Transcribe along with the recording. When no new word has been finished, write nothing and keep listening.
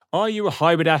Are you a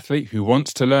hybrid athlete who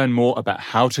wants to learn more about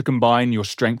how to combine your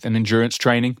strength and endurance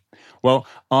training? Well,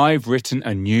 I've written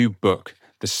a new book,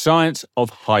 The Science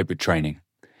of Hybrid Training.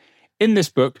 In this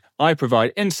book, I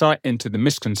provide insight into the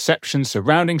misconceptions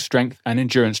surrounding strength and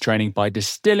endurance training by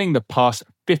distilling the past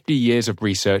 50 years of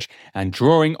research and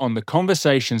drawing on the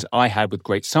conversations I had with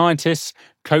great scientists,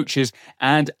 coaches,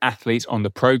 and athletes on the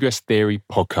Progress Theory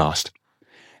podcast.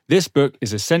 This book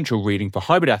is essential reading for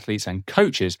hybrid athletes and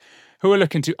coaches who are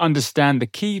looking to understand the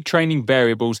key training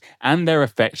variables and their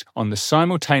effect on the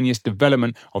simultaneous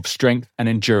development of strength and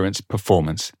endurance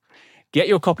performance. Get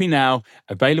your copy now,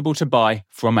 available to buy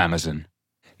from Amazon.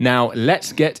 Now,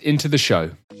 let's get into the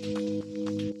show.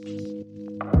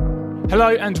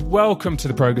 Hello and welcome to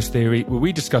the Progress Theory, where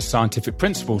we discuss scientific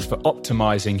principles for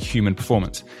optimizing human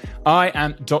performance. I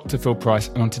am Dr. Phil Price,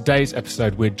 and on today's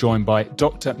episode, we're joined by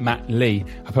Dr. Matt Lee,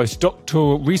 a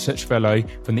postdoctoral research fellow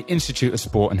from the Institute of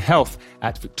Sport and Health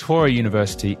at Victoria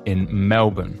University in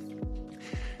Melbourne.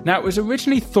 Now, it was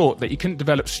originally thought that you couldn't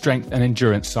develop strength and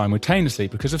endurance simultaneously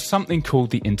because of something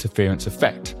called the interference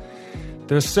effect.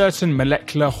 There are certain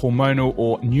molecular, hormonal,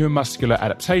 or neuromuscular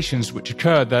adaptations which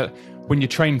occur that when you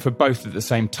train for both at the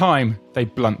same time, they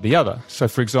blunt the other. So,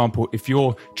 for example, if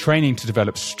you're training to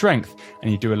develop strength and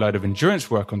you do a load of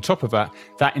endurance work on top of that,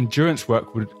 that endurance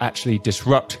work would actually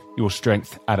disrupt your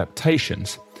strength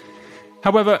adaptations.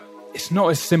 However, it's not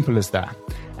as simple as that.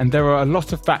 And there are a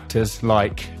lot of factors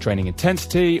like training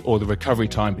intensity or the recovery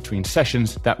time between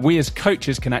sessions that we as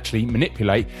coaches can actually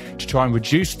manipulate to try and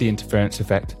reduce the interference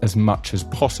effect as much as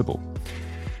possible.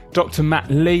 Dr.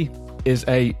 Matt Lee is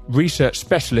a research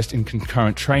specialist in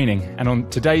concurrent training, and on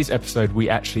today's episode we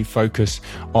actually focus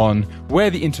on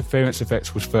where the interference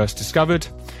effect was first discovered,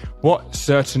 what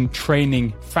certain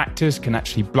training factors can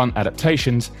actually blunt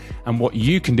adaptations, and what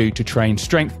you can do to train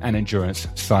strength and endurance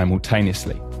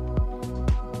simultaneously.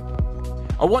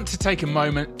 I want to take a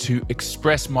moment to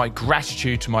express my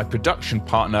gratitude to my production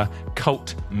partner,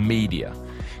 Cult Media.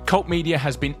 Cult Media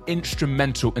has been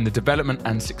instrumental in the development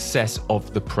and success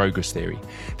of the Progress Theory.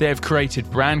 They have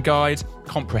created brand guides,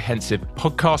 comprehensive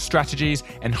podcast strategies,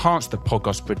 enhanced the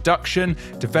podcast production,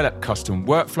 developed custom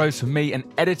workflows for me, and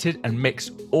edited and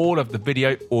mixed all of the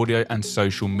video, audio, and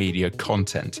social media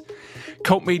content.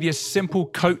 Cult Media's simple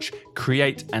coach,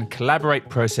 create, and collaborate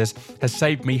process has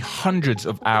saved me hundreds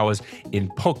of hours in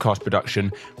podcast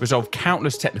production, resolved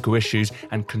countless technical issues,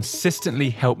 and consistently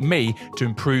helped me to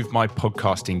improve my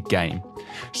podcasting game.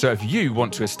 So if you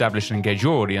want to establish and engage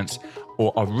your audience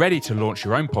or are ready to launch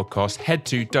your own podcast, head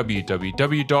to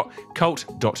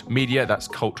www.cult.media, that's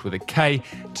cult with a K,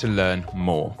 to learn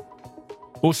more.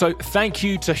 Also, thank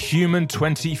you to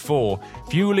Human24,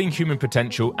 fueling human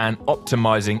potential and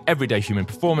optimizing everyday human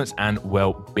performance and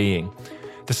well-being.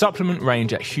 The supplement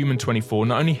range at Human24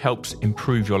 not only helps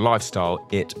improve your lifestyle,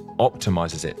 it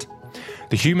optimizes it.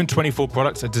 The Human24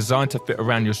 products are designed to fit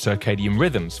around your circadian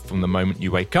rhythms, from the moment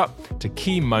you wake up to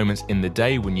key moments in the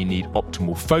day when you need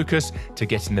optimal focus to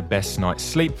getting the best night's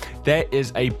sleep. There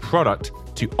is a product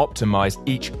to optimize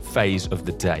each phase of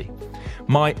the day.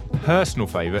 My personal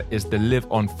favourite is the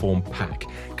Live on Form pack,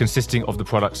 consisting of the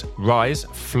products Rise,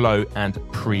 Flow, and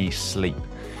Pre-Sleep.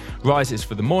 Rise is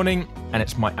for the morning, and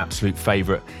it's my absolute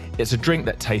favourite. It's a drink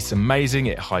that tastes amazing,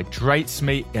 it hydrates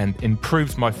me, and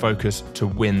improves my focus to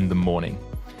win the morning.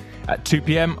 At 2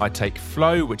 p.m, I take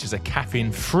Flow, which is a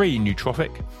caffeine-free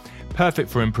nootropic, perfect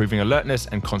for improving alertness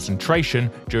and concentration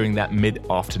during that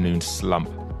mid-afternoon slump.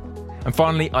 And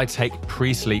finally, I take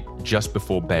Pre-Sleep just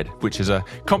before bed, which is a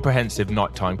comprehensive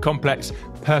nighttime complex,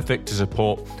 perfect to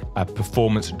support a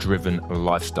performance-driven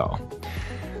lifestyle.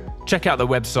 Check out the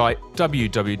website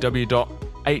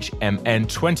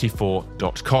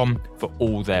www.hmn24.com for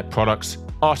all their products,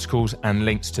 articles, and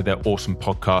links to their awesome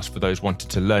podcast for those wanting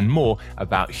to learn more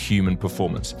about human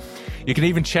performance. You can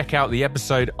even check out the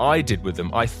episode I did with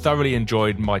them. I thoroughly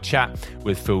enjoyed my chat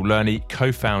with Phil Lerney,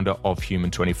 co-founder of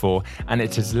Human24, and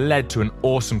it has led to an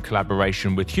awesome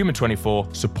collaboration with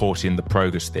Human24 supporting the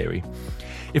Progress Theory.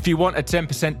 If you want a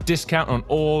 10% discount on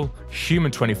all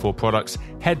Human24 products,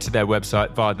 head to their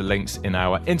website via the links in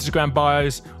our Instagram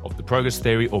bios of the Progress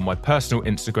Theory or my personal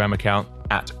Instagram account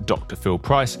at Dr. Phil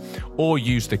Price, or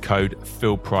use the code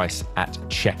PhilPrice at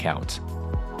checkout.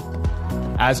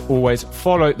 As always,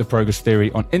 follow The Progress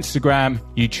Theory on Instagram,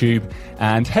 YouTube,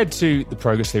 and head to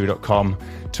theprogresstheory.com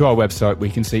to our website where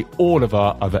you can see all of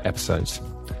our other episodes.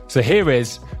 So here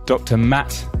is Dr.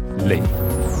 Matt Lee.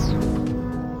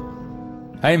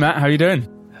 Hey, Matt, how are you doing?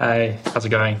 Hey, how's it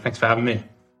going? Thanks for having me.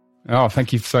 Oh,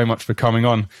 thank you so much for coming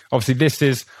on. Obviously, this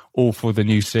is all for the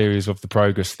new series of The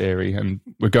Progress Theory, and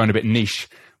we're going a bit niche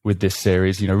with this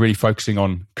series, really focusing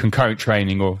on concurrent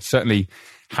training, or certainly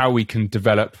how we can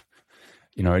develop,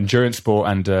 endurance sport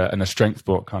and a strength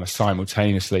sport kind of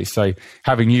simultaneously. So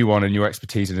having you on and your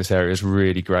expertise in this area is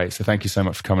really great. So thank you so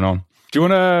much for coming on. Do you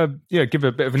want to give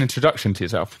a bit of an introduction to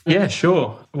yourself? Yeah,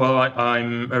 sure. Well,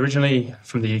 I'm originally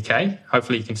from the UK.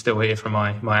 Hopefully you can still hear from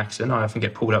my accent. I often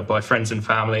get pulled up by friends and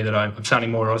family that I'm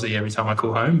sounding more Aussie every time I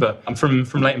call home. But I'm from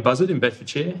Leighton Buzzard in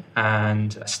Bedfordshire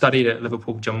and studied at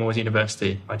Liverpool John Moores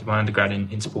University. I did my undergrad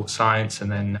in sports science and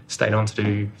then stayed on to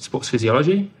do sports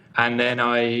physiology. And then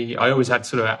I always had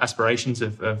sort of aspirations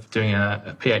of doing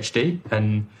a PhD,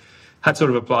 and had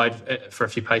sort of applied for a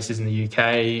few places in the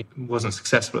UK, wasn't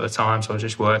successful at the time, so I was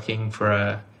just working for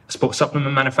a sports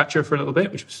supplement manufacturer for a little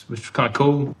bit, which was kind of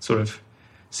cool, sort of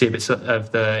see a bit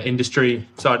of the industry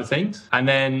side of things. And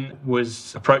then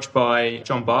was approached by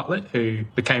John Bartlett, who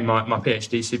became my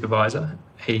PhD supervisor.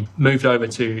 He moved over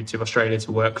to Australia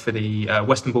to work for the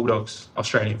Western Bulldogs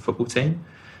Australian football team,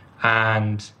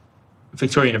 and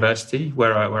Victoria University,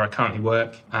 where I currently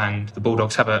work, and the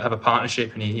Bulldogs have a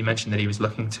partnership, and he mentioned that he was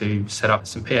looking to set up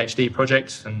some PhD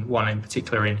projects, and one in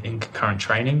particular in concurrent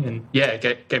training, and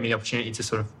gave me the opportunity to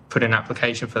sort of put in an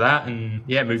application for that, and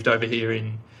moved over here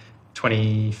in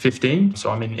 2015. So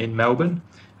I'm in Melbourne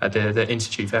at the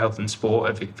Institute for Health and Sport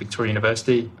at Victoria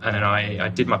University, and then I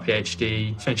did my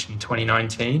PhD, finished in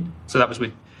 2019. So that was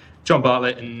with John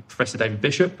Bartlett and Professor David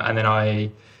Bishop, and then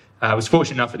I was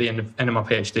fortunate enough at the end of my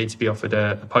PhD to be offered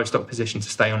a postdoc position to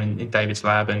stay on in David's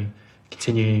lab and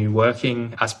continue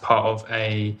working as part of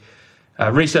a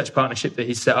research partnership that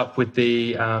he's set up with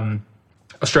the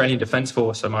Australian Defence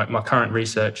Force. So my current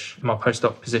research, my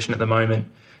postdoc position at the moment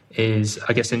is,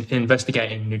 I guess, in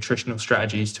investigating nutritional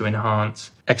strategies to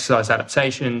enhance exercise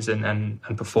adaptations and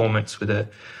performance, with a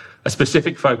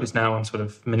specific focus now on sort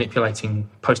of manipulating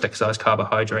post-exercise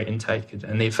carbohydrate intake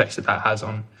and the effects that has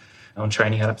on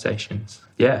training adaptations.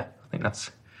 Yeah, I think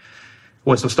that's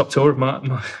always a stop tour of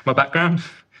my background.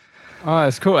 Oh,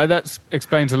 that's cool. That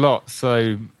explains a lot.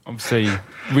 So obviously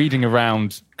reading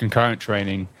around concurrent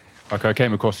training, like I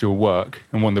came across your work,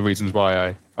 and one of the reasons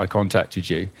why I contacted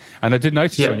you. And I did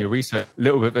notice on your research a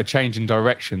little bit of a change in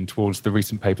direction towards the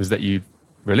recent papers that you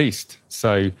released.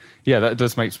 So that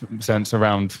does make sense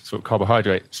around sort of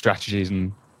carbohydrate strategies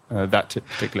and that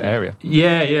particular area.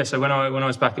 Yeah. So when I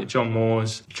was back at John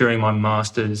Moores during my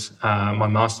master's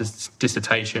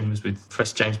dissertation was with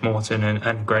Professor James Morton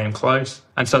and Graham Close,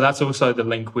 and so that's also the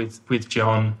link with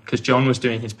John, because John was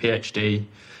doing his PhD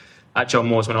at John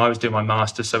Moores when I was doing my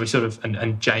master's. So we sort of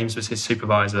and James was his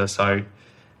supervisor. So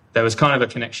there was kind of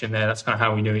a connection there. That's kind of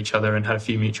how we knew each other and had a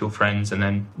few mutual friends. And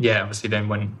then obviously then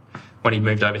when he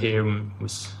moved over here and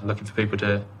was looking for people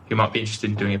who might be interested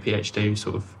in doing a PhD,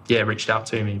 sort of, reached out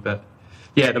to me. But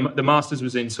the master's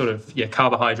was in sort of,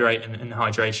 carbohydrate and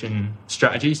hydration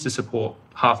strategies to support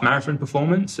half marathon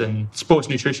performance, and sports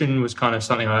nutrition was kind of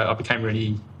something I became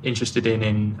really interested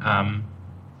in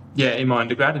my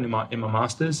undergrad and in my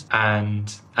master's.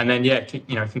 And then,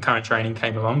 concurrent training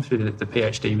came along through the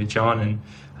PhD with John, and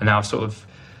now I've sort of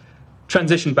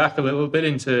transitioned back a little bit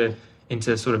into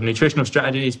sort of nutritional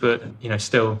strategies, but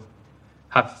still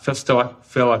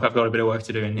feel like I've got a bit of work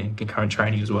to do in concurrent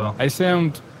training as well. They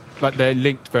sound like they're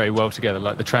linked very well together.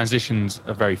 Like the transitions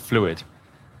are very fluid,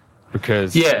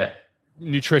 because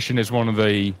nutrition is one of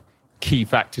the key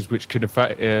factors which could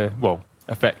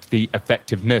affect the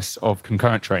effectiveness of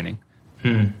concurrent training.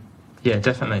 Yeah,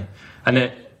 definitely.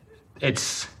 And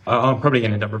it's I'm probably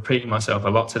going to end up repeating myself a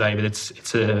lot today, but it's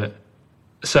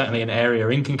certainly an area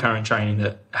in concurrent training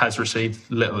that has received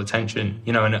little attention,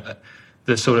 and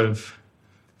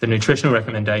the nutritional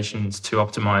recommendations to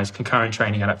optimize concurrent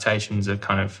training adaptations are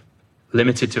kind of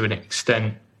limited to an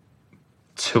extent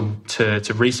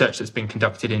to research that's been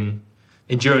conducted in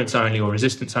endurance only or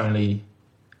resistance only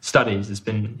studies. There's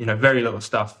been, very little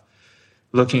stuff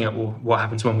looking at what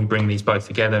happens when we bring these both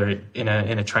together in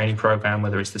a training program,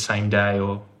 whether it's the same day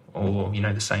or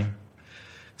the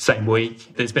same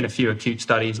week. There's been a few acute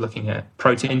studies looking at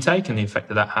protein intake and the effect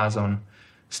that has on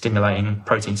stimulating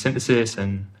protein synthesis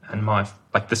and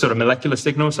the sort of molecular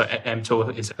signal. So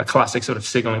mTOR is a classic sort of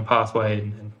signaling pathway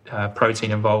and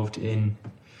protein involved in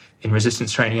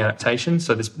resistance training adaptation.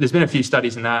 So there's been a few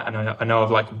studies in that, and I know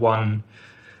of one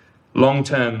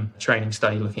long-term training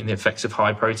study looking at the effects of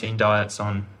high protein diets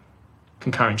on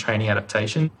concurrent training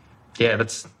adaptation. Yeah,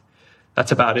 that's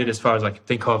about it as far as I can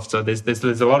think of. So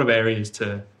there's a lot of areas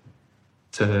to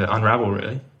unravel,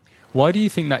 really. Why do you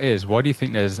think that is? Why do you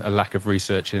think there's a lack of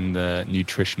research in the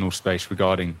nutritional space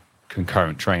regarding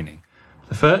concurrent training?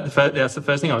 That's the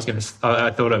first thing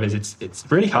I thought of is it's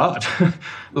really hard.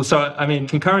 So, I mean,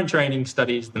 concurrent training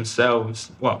studies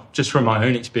themselves, well, just from my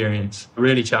own experience, are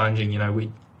really challenging.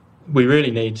 We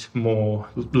really need more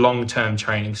long-term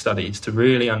training studies to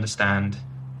really understand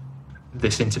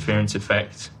this interference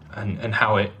effect and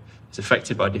how it is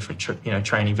affected by different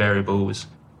training variables.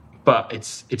 But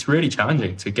it's really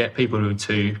challenging to get people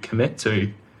to commit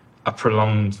to a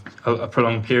prolonged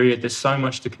period. There's so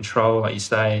much to control, like you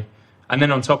say. And then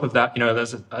on top of that,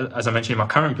 as I mentioned in my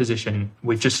current position,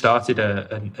 we've just started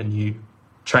a new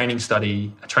training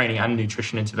study, a training and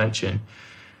nutrition intervention.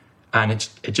 And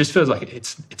it just feels like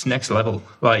it's next level,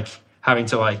 like having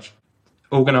to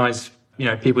organize,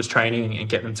 people's training and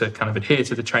get them to kind of adhere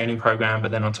to the training program.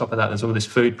 But then on top of that, there's all this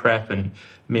food prep and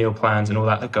meal plans and all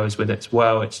that goes with it as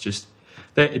well. It's just,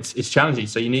 it's challenging.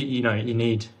 So you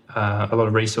need a lot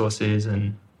of resources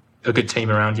and a good team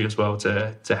around you as well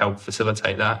to help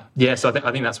facilitate that. Yeah, so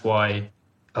I think that's why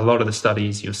a lot of the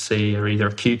studies you'll see are either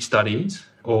acute studies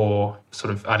or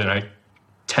sort of,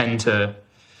 10 to,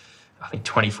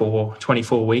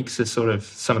 24 weeks is sort of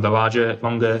some of the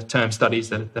longer term studies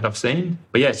that I've seen.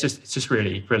 But yeah, it's just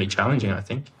really, really challenging, I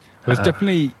think. There's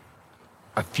definitely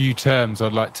a few terms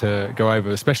I'd like to go over,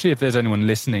 especially if there's anyone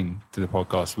listening to the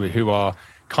podcast who are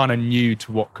kind of new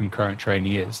to what concurrent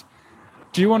training is.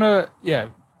 Do you want to,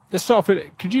 let's start off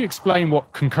with, could you explain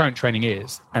what concurrent training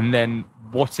is and then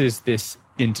what is this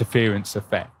interference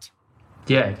effect?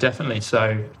 Yeah, definitely.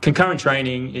 So concurrent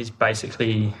training is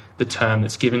basically the term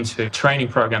that's given to a training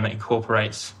program that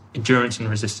incorporates endurance and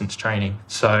resistance training.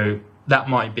 So that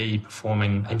might be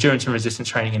performing endurance and resistance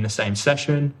training in the same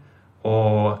session,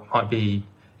 or it might be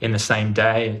in the same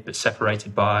day but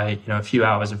separated by a few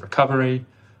hours of recovery,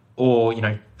 or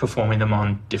performing them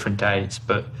on different days.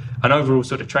 But an overall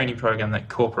sort of training program that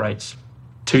incorporates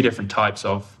two different types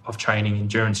of training,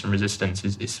 endurance and resistance,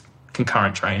 is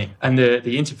concurrent training. And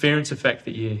the interference effect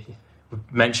that you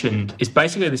mentioned is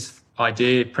basically this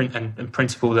idea and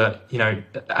principle that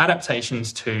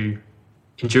adaptations to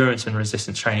endurance and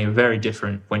resistance training are very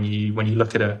different when you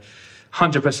look at a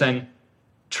 100%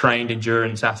 trained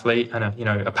endurance athlete and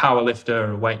a power lifter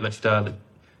or a weightlifter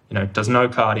that does no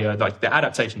cardio. Like, the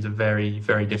adaptations are very,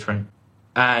 very different.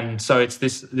 And so it's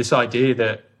this idea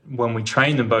that when we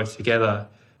train them both together,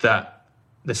 that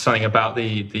there's something about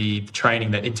the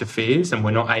training that interferes and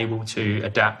we're not able to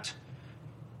adapt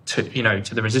to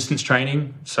the resistance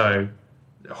training. So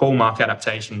hallmark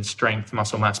adaptations, strength,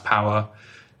 muscle mass, power,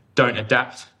 don't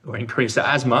adapt or increase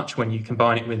as much when you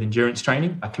combine it with endurance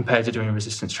training compared to doing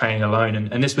resistance training alone.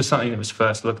 And this was something that was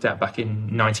first looked at back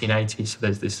in 1980. So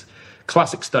there's this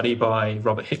classic study by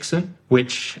Robert Hickson,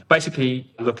 which basically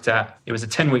looked at, it was a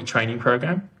 10-week training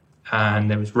program,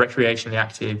 and there was recreationally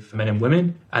active men and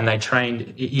women, and they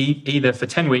trained either for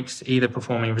 10 weeks, either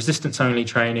performing resistance-only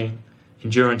training,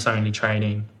 endurance-only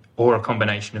training, or a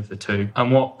combination of the two.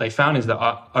 And what they found is that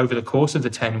over the course of the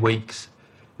 10 weeks,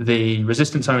 the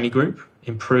resistance-only group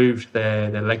improved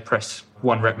their leg press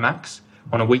 1 rep max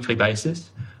on a weekly basis.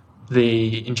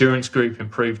 The endurance group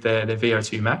improved their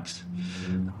VO2 max.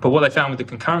 But what they found with the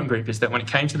concurrent group is that when it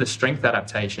came to the strength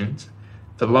adaptations,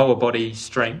 the lower body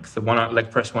strength, the leg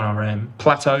press 1RM,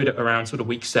 plateaued at around sort of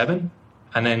week 7,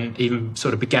 and then even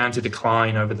sort of began to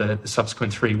decline over the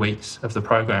subsequent 3 weeks of the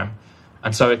program.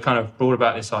 And so it kind of brought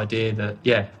about this idea that,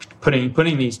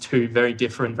 putting these two very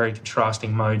different, very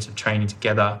contrasting modes of training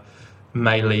together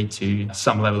may lead to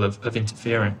some level of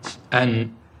interference.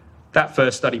 And that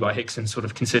first study by Hickson sort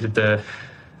of considered the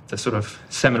sort of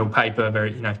seminal paper,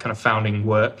 very, kind of founding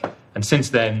work. And since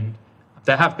then,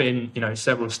 there have been,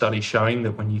 several studies showing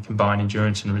that when you combine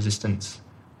endurance and resistance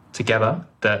together,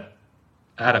 that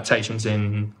adaptations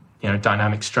in,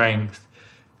 dynamic strength,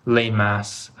 lean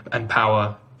mass, and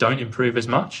power don't improve as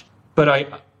much. But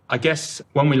I guess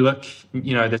when we look,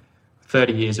 the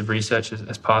 30 years of research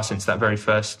has passed since that very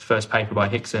first paper by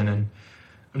Hickson, and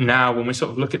now when we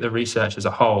sort of look at the research as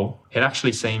a whole, it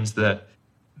actually seems that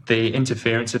the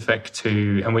interference effect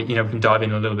and we can dive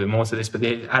in a little bit more to this, but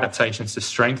the adaptations to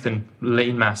strength and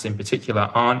lean mass in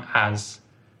particular aren't as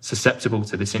susceptible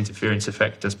to this interference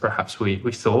effect as perhaps we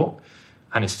thought.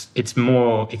 And it's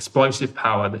more explosive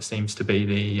power that seems to be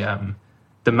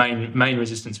the main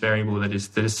resistance variable that is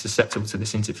susceptible to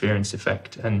this interference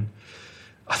effect. And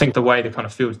I think the way the kind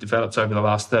of field's developed over the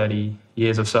last 30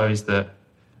 years or so is that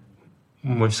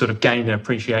we've sort of gained an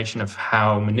appreciation of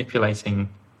how manipulating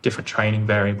different training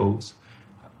variables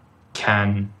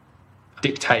can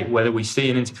dictate whether we see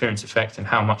an interference effect and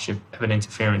how much of an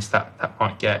interference that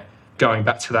might get. Going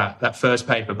back to that first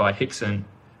paper by Hickson,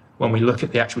 when we look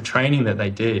at the actual training that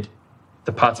they did,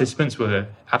 the participants were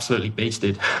absolutely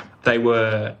beasted. They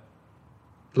were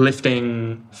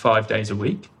lifting 5 days a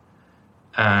week.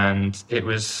 And it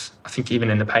was, I think even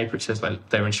in the paper, it says like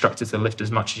they were instructed to lift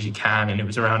as much as you can. And it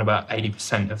was around about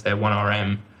 80% of their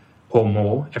 1RM or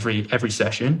more every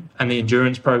session. And the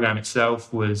endurance program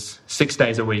itself was 6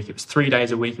 days a week. It was 3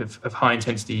 days a week of high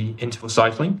intensity interval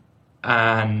cycling.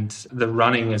 And the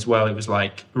running as well, it was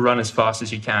like run as fast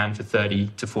as you can for 30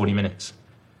 to 40 minutes.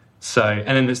 So,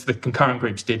 and then the concurrent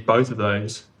groups did both of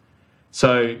those.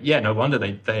 So yeah, no wonder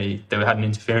they had an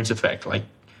interference effect. Like,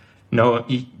 no,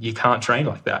 you can't train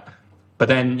like that. But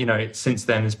then, since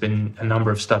then there's been a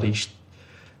number of studies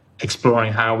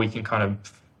exploring how we can kind of,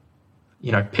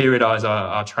 periodize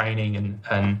our training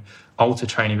and alter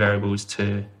training variables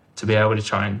to be able to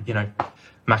try and,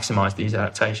 maximize these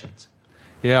adaptations.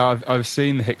 Yeah, I've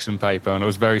seen the Hickson paper, and I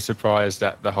was very surprised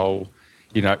at the whole,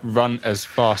 run as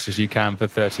fast as you can for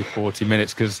 30, 40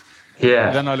 minutes. Because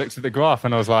then I looked at the graph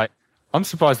and I was like, I'm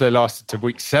surprised they lasted to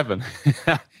week 7.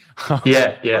 Yeah.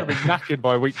 I'd be knackered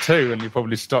by week 2, and you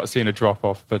probably start seeing a drop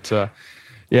off. But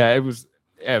it was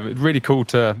really cool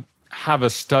to have a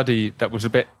study that was a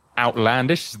bit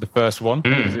outlandish. This is the first one,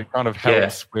 because it kind of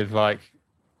helps with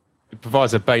it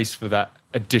provides a base for that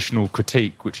additional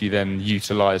critique, which you then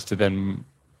utilize to then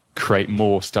create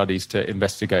more studies to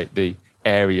investigate the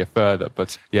area further.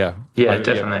 But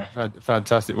definitely.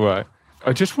 Fantastic work.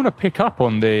 I just want to pick up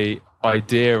on the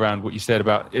idea around what you said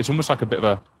about it's almost like a bit of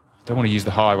a, I don't want to use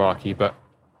the hierarchy, but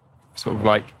sort of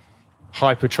like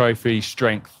hypertrophy,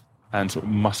 strength, and sort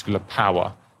of muscular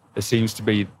power. There seems to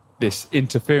be this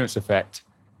interference effect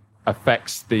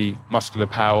affects the muscular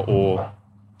power or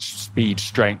speed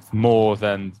strength more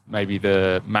than maybe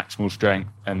the maximal strength,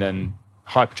 and then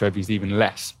hypertrophy is even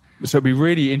less. So it'd be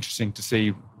really interesting to see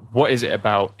what is it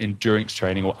about endurance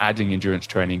training or adding endurance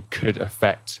training could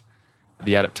affect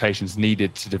the adaptations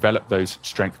needed to develop those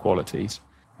strength qualities.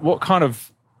 What kind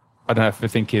of, I don't know if we're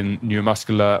thinking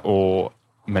neuromuscular or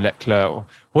molecular, or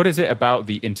what is it about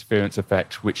the interference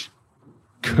effect which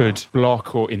could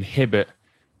block or inhibit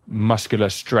muscular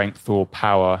strength or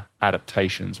power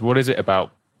adaptations? What is it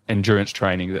about endurance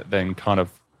training that then kind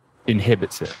of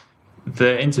inhibits it?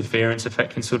 The interference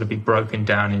effect can sort of be broken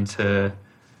down into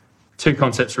two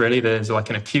concepts, really. There's like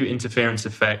an acute interference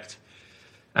effect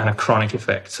and a chronic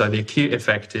effect. So the acute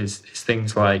effect is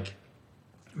things like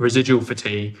residual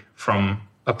fatigue from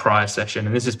a prior session,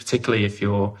 and this is particularly if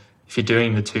you're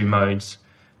doing the two modes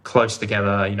close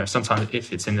together. Sometimes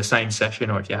if it's in the same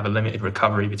session, or if you have a limited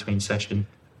recovery between session,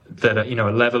 that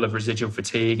a level of residual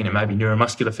fatigue, and it may be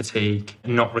neuromuscular fatigue,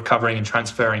 not recovering and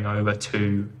transferring over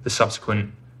to the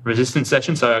subsequent resistance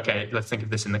session. So okay, let's think of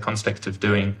this in the context of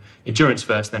doing endurance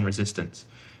first, then resistance.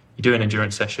 You do an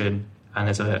endurance session, and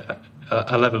there's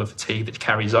a level of fatigue that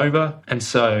carries over, and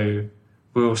so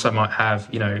we also might have,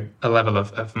 a level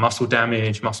of muscle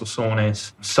damage, muscle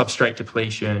soreness, substrate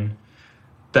depletion,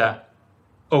 that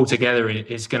altogether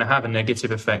is going to have a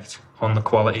negative effect on the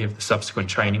quality of the subsequent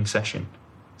training session.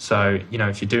 So,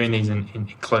 if you're doing these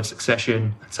in close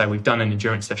succession, say we've done an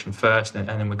endurance session first, and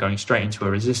then we're going straight into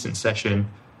a resistance session,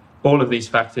 all of these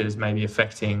factors may be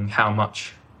affecting how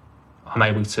much I'm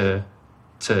able to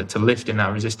lift in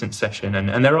that resistance session.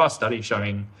 And there are studies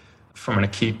showing from an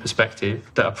acute perspective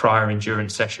that a prior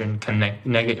endurance session can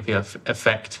negatively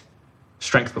affect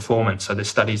strength performance. So there's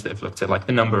studies that have looked at like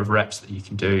the number of reps that you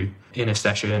can do in a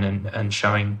session and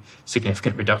showing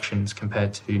significant reductions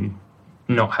compared to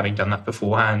not having done that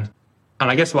beforehand.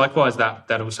 And I guess likewise that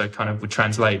also kind of would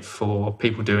translate for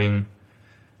people doing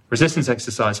resistance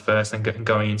exercise first and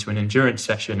going into an endurance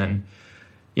session. And,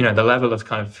 the level of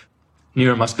kind of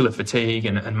neuromuscular fatigue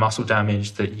and muscle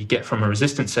damage that you get from a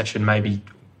resistance session may be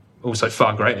also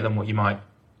far greater than what you might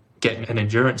get in an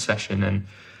endurance session. And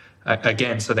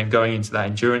again, so then going into that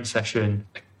endurance session,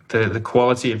 the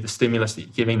quality of the stimulus that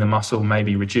you're giving the muscle may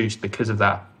be reduced because of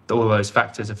that, all those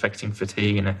factors affecting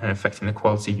fatigue and affecting the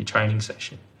quality of your training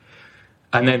session.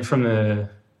 And then from the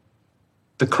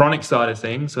chronic side of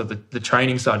things, or the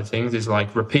training side of things, is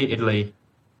like repeatedly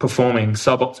performing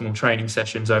suboptimal training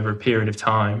sessions over a period of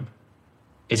time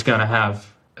is going to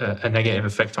have a negative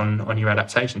effect on your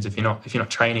adaptations. If you're not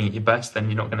training at your best, then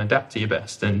you're not going to adapt to your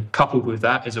best. And coupled with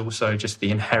that is also just the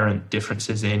inherent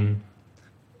differences in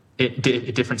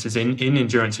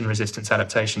endurance and resistance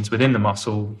adaptations within the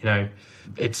muscle.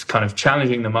 It's kind of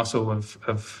challenging the muscle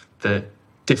of the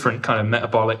different kind of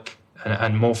metabolic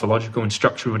and morphological and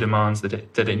structural demands that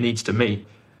it needs to meet,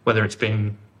 whether it's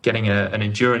been getting an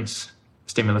endurance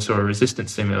stimulus or a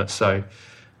resistance stimulus. So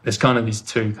there's kind of these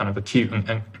two kind of acute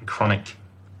and chronic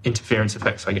interference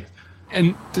effects, I guess.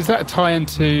 And does that tie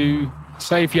into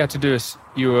say if you had to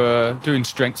you were doing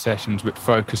strength sessions which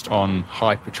focused on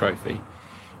hypertrophy,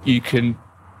 you can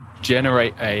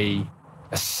generate a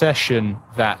session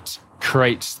that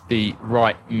creates the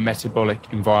right metabolic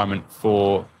environment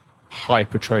for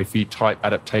hypertrophy type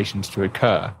adaptations to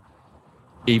occur,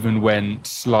 even when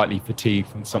slightly fatigued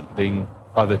from something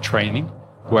other training.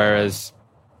 Whereas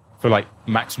for like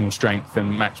maximal strength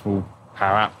and maximal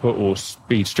power output or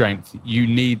speed strength, you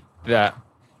need that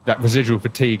residual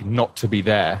fatigue not to be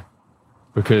there,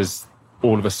 because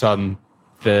all of a sudden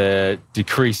the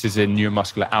decreases in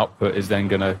neuromuscular output is then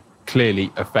going to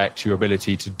clearly affect your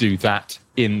ability to do that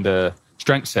in the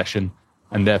strength session,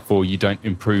 and therefore you don't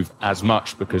improve as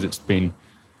much because your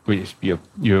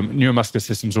neuromuscular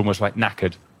system's almost like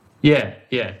knackered. Yeah,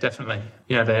 definitely.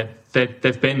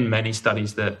 There've been many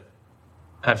studies that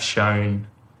have shown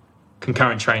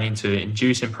concurrent training to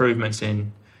induce improvements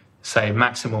in, say,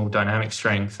 maximal dynamic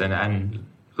strength and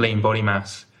lean body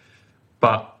mass,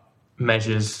 but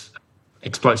measures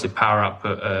explosive power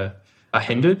output are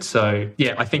hindered. So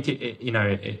yeah, I think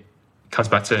it comes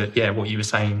back to what you were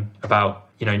saying about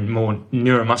more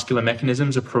neuromuscular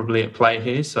mechanisms are probably at play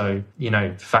here. So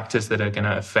factors that are going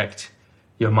to affect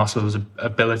your muscles'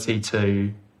 ability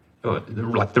to, or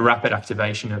like the rapid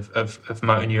activation of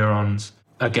motor neurons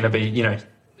are going to be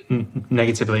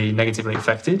negatively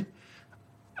affected.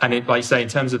 And like you say, in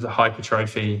terms of the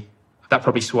hypertrophy, that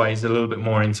probably sways a little bit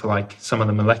more into like some of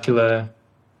the molecular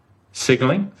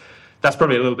signaling. That's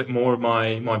probably a little bit more of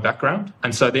my background.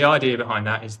 And so the idea behind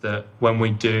that is that when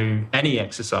we do any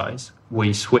exercise,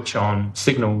 we switch on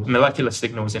molecular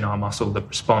signals in our muscle that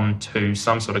respond to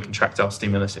some sort of contractile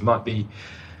stimulus. It might be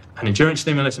an endurance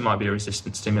stimulus, it might be a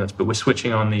resistance stimulus, but we're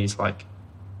switching on these like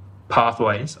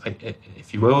pathways,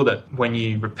 if you will, that when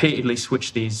you repeatedly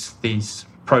switch these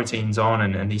proteins on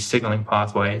and these signaling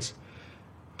pathways,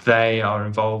 they are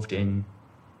involved in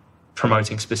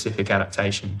promoting specific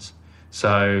adaptations.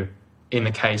 So in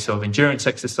the case of endurance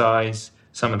exercise,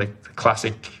 some of the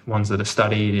classic ones that are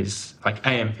studied is like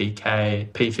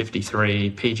AMPK,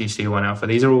 P53, PGC1 alpha.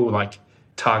 These are all like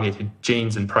targeted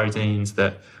genes and proteins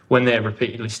that when they're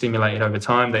repeatedly stimulated over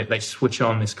time, they switch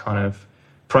on this kind of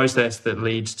process that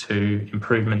leads to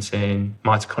improvements in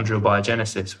mitochondrial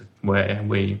biogenesis, where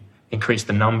we increase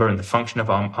the number and the function of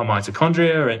our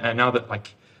mitochondria and other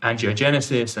like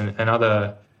angiogenesis and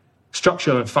other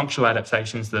structural and functional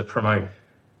adaptations that promote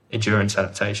endurance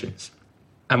adaptations.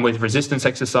 And with resistance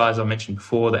exercise, I mentioned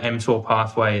before, the mTOR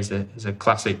pathway is a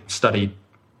classic studied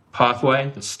pathway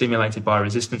that's stimulated by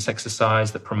resistance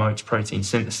exercise that promotes protein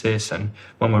synthesis. And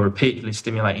when we're repeatedly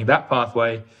stimulating that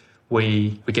pathway,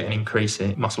 we get an increase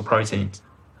in muscle proteins.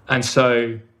 And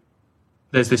so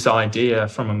there's this idea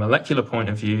from a molecular point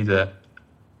of view that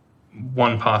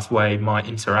one pathway might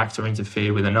interact or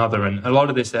interfere with another. And a lot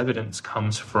of this evidence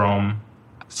comes from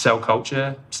cell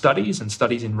culture studies and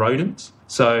studies in rodents.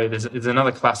 So there's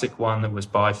another classic one that was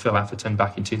by Phil Atherton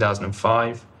back in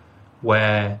 2005,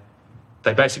 where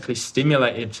they basically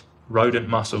stimulated rodent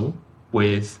muscle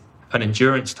with an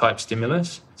endurance type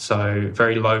stimulus, so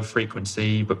very low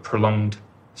frequency but prolonged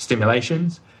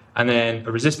stimulations, and then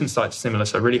a resistance type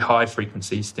stimulus, so really high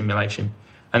frequency stimulation.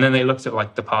 And then they looked at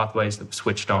like the pathways that were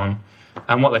switched on.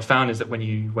 And what they found is that when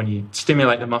you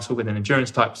stimulate the muscle with an endurance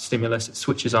type stimulus, it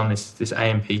switches on this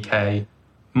AMPK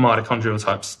mitochondrial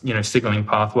type signaling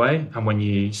pathway. And when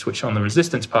you switch on the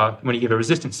resistance part, when you give a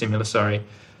resistance stimulus,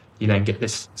 you then get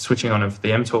this switching on of the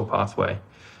mTOR pathway.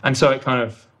 And so it kind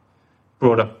of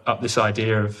brought up this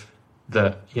idea of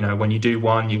that, when you do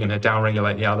one, you're going to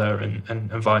downregulate the other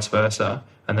and vice versa.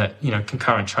 And that,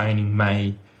 concurrent training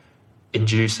may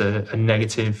induce a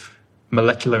negative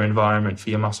molecular environment for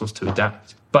your muscles to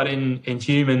adapt. But in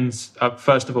humans,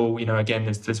 first of all, again,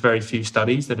 there's very few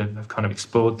studies that have kind of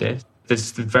explored this.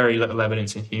 There's very little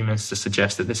evidence in humans to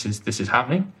suggest that this is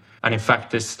happening. And in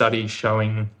fact, there's studies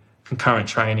showing concurrent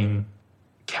training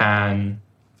can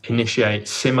initiate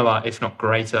similar, if not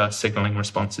greater, signaling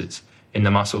responses in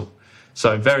the muscle.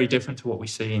 So very different to what we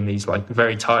see in these like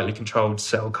very tightly controlled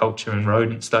cell culture and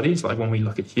rodent studies. Like when we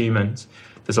look at humans,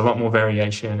 there's a lot more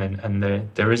variation and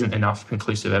there isn't enough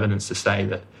conclusive evidence to say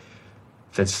that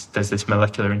there's this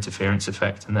molecular interference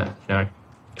effect and that,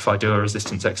 if I do a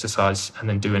resistance exercise and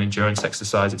then do an endurance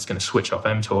exercise, it's going to switch off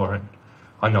mTOR and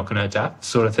I'm not going to adapt,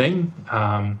 sort of thing.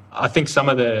 I think some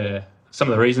of the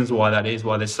reasons why that is,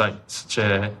 why there's such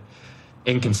a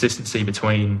inconsistency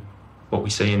between what we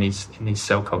see in these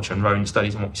cell culture and rodent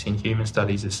studies and what we see in human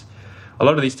studies is a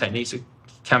lot of these techniques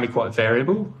can be quite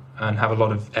variable and have a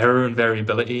lot of error and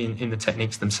variability in the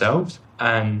techniques themselves.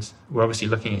 And we're obviously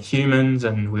looking at humans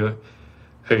and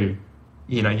who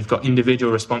you've got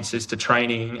individual responses to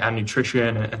training and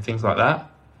nutrition and things like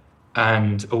that.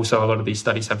 And also a lot of these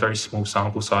studies have very small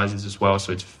sample sizes as well.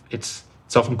 So it's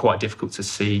often quite difficult to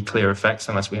see clear effects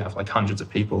unless we have like hundreds of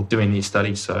people doing these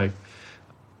studies. So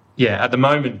yeah, at the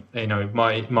moment,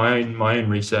 my own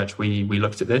research, we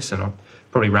looked at this, and I'm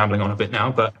probably rambling on a bit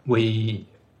now, but we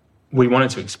wanted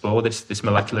to explore this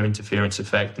molecular interference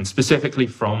effect, and specifically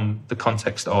from the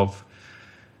context of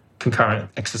concurrent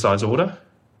exercise order.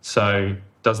 So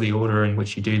does the order in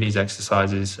which you do these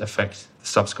exercises affect the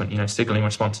subsequent, signaling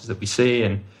responses that we see?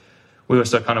 And we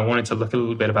also kind of wanted to look a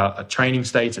little bit about training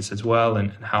status as well,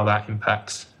 and how that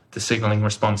impacts the signaling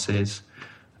responses.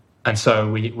 And so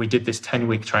we did this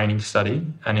 10-week training study,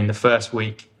 and in the first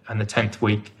week and the 10th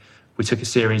week, we took a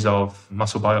series of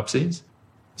muscle biopsies.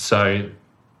 So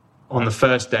on the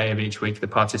first day of each week, the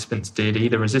participants did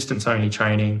either resistance-only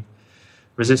training,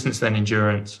 resistance then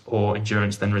endurance, or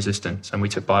endurance then resistance. And we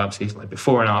took biopsies like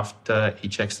before and after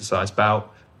each exercise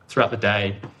bout throughout the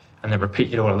day, and then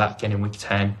repeated all of that again in week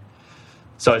 10.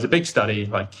 So it's a big study.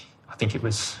 Like, I think it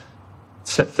was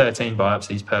 13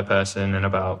 biopsies per person, and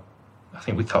I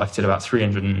think we collected about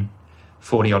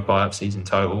 340 odd biopsies in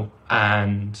total.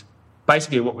 And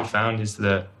basically what we found is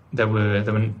that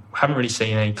haven't really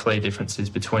seen any clear differences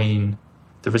between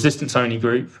the resistance-only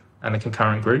group and the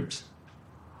concurrent groups,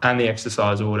 and the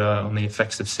exercise order on the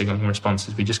effects of signaling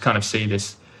responses. We just kind of see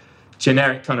this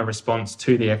generic kind of response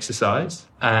to the exercise.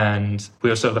 And we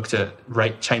also looked at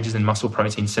rate changes in muscle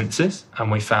protein synthesis,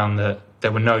 and we found that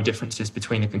there were no differences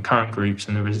between the concurrent groups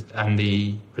and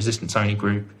the resistance-only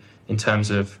group in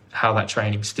terms of how that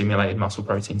training stimulated muscle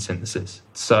protein synthesis.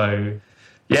 So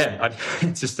yeah,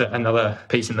 it's just another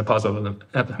piece in the puzzle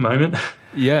at the moment.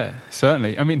 Yeah,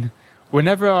 certainly. I mean,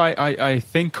 whenever I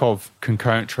think of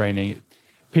concurrent training,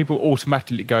 people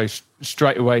automatically go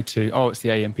straight away to, it's the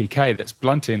AMPK that's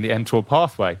blunting the mTOR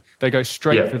pathway. They go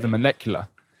straight for the molecular.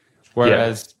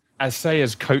 Whereas,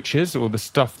 as coaches, or the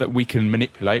stuff that we can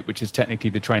manipulate, which is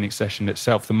technically the training session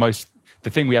itself, the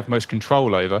thing we have most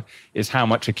control over is how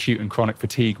much acute and chronic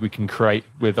fatigue we can create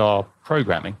with our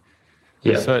programming.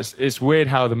 Yeah. So it's weird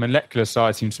how the molecular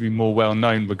side seems to be more well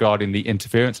known regarding the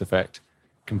interference effect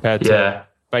compared to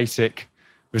basic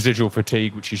residual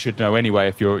fatigue, which you should know anyway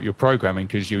if you're programming,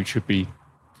 because you should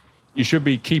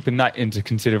be keeping that into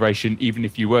consideration even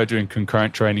if you were doing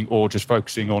concurrent training or just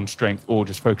focusing on strength or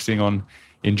just focusing on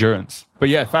endurance. But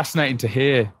yeah, fascinating to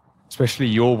hear, especially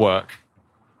your work,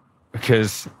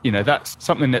 because that's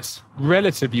something that's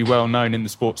relatively well known in the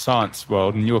sports science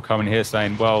world, and you're coming here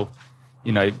saying, well,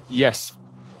 yes,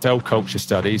 cell culture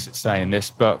studies it's saying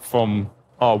this, but from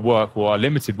our work or our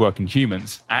limited work in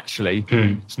humans, actually,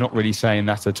 it's not really saying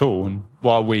that at all. And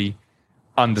while we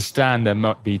understand there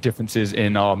might be differences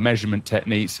in our measurement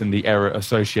techniques and the error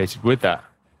associated with that,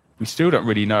 we still don't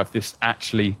really know if this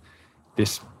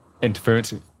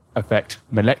interference effect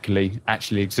molecularly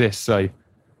actually exists. So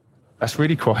that's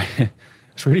really quite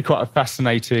a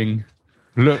fascinating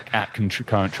look at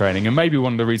concurrent training, and maybe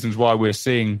one of the reasons why we're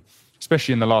seeing,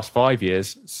 especially in the last 5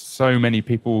 years, so many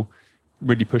people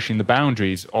really pushing the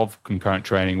boundaries of concurrent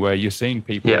training, where you're seeing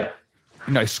people,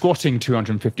 squatting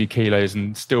 250 kilos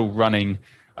and still running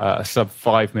a sub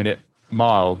 5 minute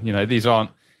mile. These aren't,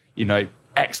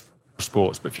 X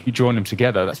sports, but if you join them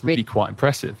together, that's really quite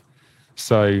impressive.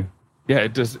 So yeah,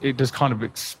 it does kind of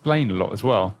explain a lot as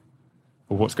well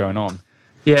of what's going on.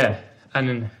 Yeah.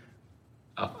 And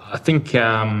I think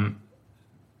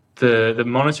the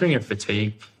monitoring of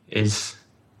fatigue is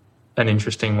an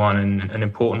interesting one and an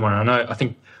important one. I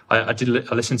think I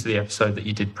listened to the episode that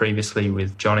you did previously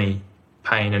with Johnny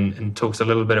Payne and talks a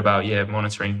little bit about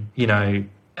monitoring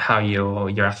how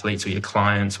your athletes or your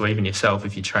clients or even yourself,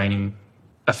 if you're training,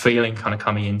 are feeling kind of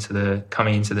coming into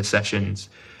the sessions,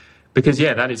 because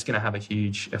that is going to have a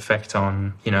huge effect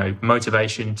on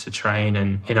motivation to train.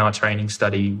 And in our training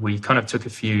study, we kind of took a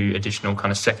few additional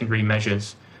kind of secondary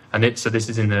measures. And so this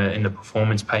is in the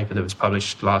performance paper that was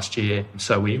published last year.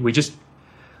 So we just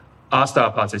asked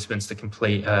our participants to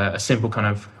complete a simple kind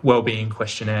of well-being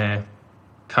questionnaire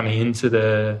coming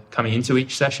into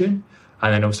each session,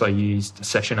 and then also used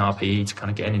session RPE to kind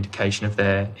of get an indication of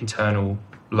their internal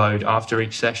load after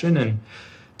each session. And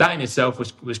that in itself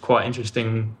was quite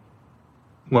interesting.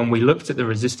 When we looked at the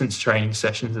resistance training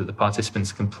sessions that the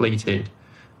participants completed,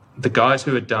 the guys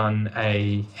who had done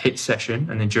a HIIT session,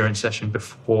 an endurance session,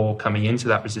 before coming into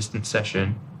that resistance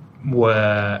session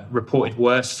reported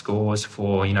worse scores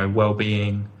for,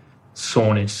 well-being,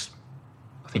 soreness,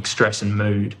 I think stress and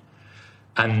mood.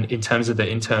 And in terms of the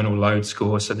internal load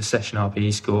scores, so the session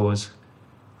RPE scores,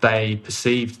 they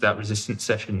perceived that resistance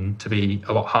session to be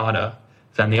a lot harder.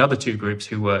 than the other two groups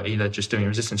who were either just doing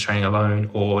resistance training alone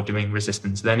or doing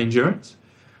resistance then endurance.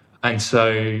 And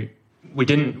so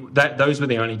those were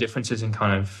the only differences in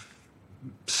kind of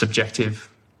subjective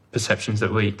perceptions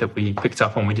that we picked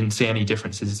up on. We didn't see any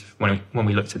differences when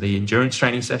we looked at the endurance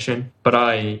training session. But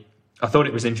I thought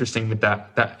it was interesting with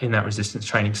that in that resistance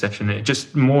training session. It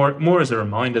just more as a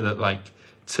reminder that like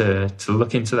to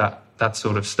look into that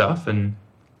sort of stuff. And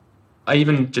I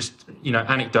even just,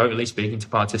 anecdotally speaking to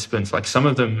participants, like some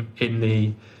of them in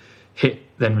the HIIT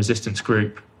then resistance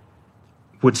group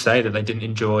would say that they didn't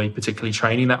enjoy particularly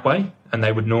training that way, and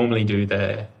they would normally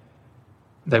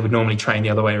train the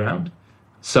other way around.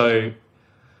 So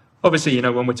obviously,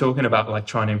 when we're talking about like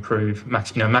trying to improve,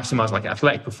 maximize like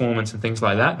athletic performance and things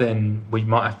like that, then we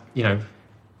might, we've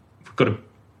got to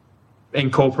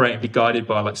incorporate and be guided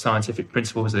by like scientific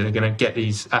principles that are going to get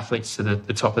these athletes to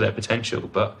the top of their potential.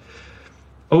 But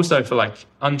also for like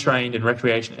untrained and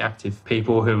recreationally active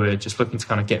people who are just looking to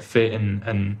kind of get fit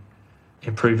and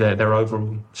improve their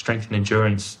overall strength and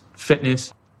endurance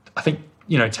fitness, I think,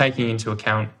 taking into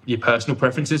account your personal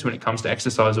preferences when it comes to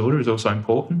exercise order is also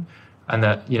important. And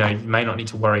that, you may not need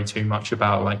to worry too much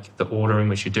about like the order in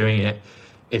which you're doing it.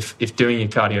 If doing your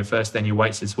cardio first, then your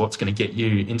weights is what's going to get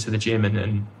you into the gym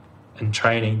and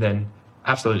training, then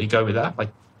absolutely go with that. Like,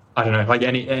 I don't know, like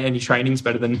any training's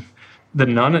better than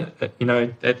none,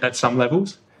 at some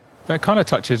levels. That kind of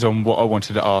touches on what I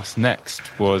wanted to ask next,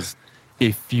 was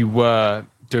if you were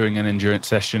doing an endurance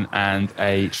session and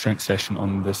a strength session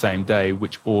on the same day,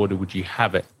 which order would you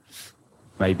have it?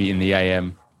 Maybe in the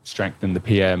AM, strength in the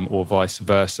PM, or vice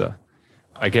versa.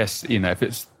 I guess, if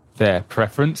it's their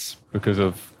preference because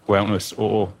of wellness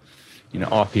or,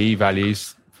 RPE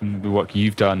values from the work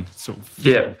you've done, sort of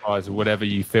or whatever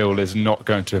you feel is not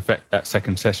going to affect that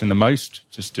second session the most,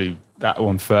 just do that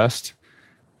one first.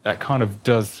 That kind of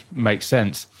does make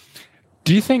sense.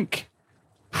 Do you think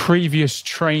previous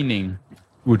training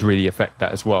would really affect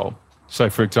that as well? So,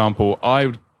 for example, I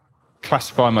would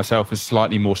classify myself as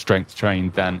slightly more strength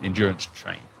trained than endurance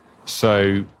trained.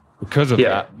 So because of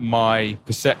that, my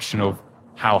perception of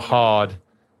how hard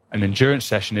an endurance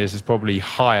session is probably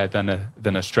higher than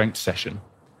a strength session.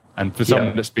 And for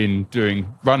someone that's been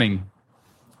doing running,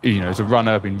 as a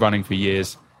runner, been running for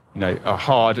years, a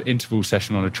hard interval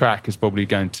session on a track is probably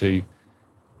going to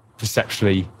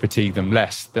perceptually fatigue them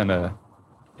less than a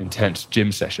intense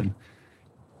gym session.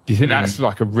 Do you think that's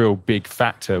like a real big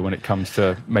factor when it comes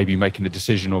to maybe making a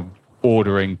decision of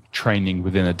ordering training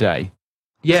within a day?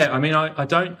 Yeah, I mean,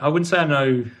 I wouldn't say I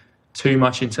know too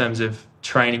much in terms of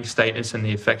training status and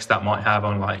the effects that might have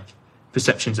on like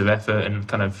perceptions of effort and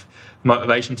kind of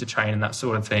motivation to train and that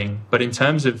sort of thing. But in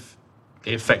terms of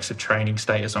the effects of training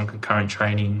status on concurrent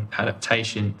training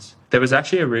adaptations, there was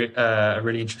actually a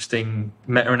really interesting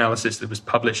meta-analysis that was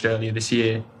published earlier this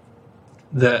year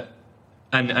that,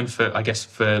 and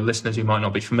for listeners who might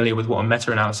not be familiar with what a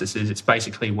meta-analysis is, it's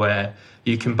basically where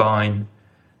you combine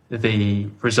the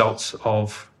results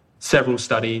of several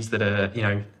studies that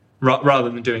are, rather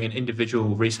than doing an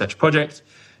individual research project,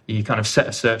 you kind of set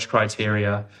a search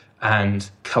criteria and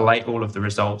collate all of the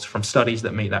results from studies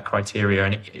that meet that criteria.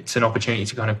 And it's an opportunity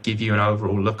to kind of give you an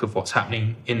overall look of what's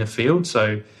happening in the field.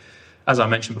 So as I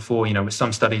mentioned before, with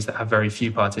some studies that have very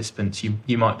few participants,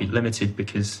 you might be limited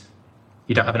because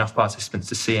you don't have enough participants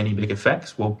to see any big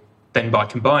effects. Well, then by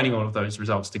combining all of those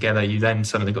results together, you then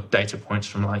suddenly got data points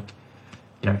from like,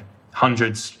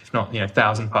 hundreds, if not,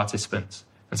 1,000 participants.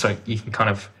 And so you can kind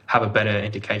of have a better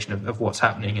indication of what's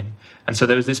happening. And so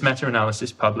there was this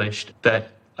meta-analysis published that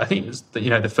I think was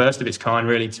the first of its kind,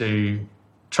 really, to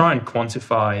try and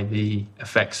quantify the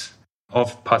effects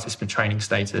of participant training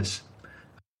status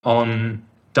on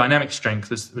dynamic strength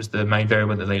was the main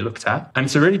variable that they looked at. And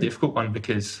it's a really difficult one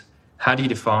because how do you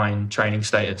define training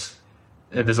status?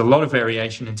 There's a lot of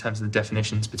variation in terms of the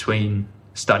definitions between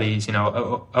studies.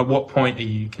 At what point are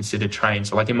you considered trained?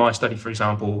 So like in my study, for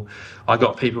example, I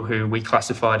got people who we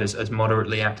classified as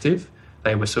moderately active.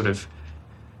 They were sort of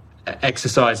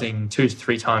exercising 2 to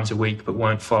 3 times a week, but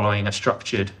weren't following a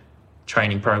structured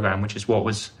training program, which is what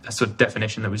was a sort of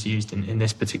definition that was used in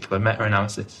this particular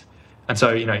meta-analysis. And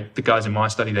so, the guys in my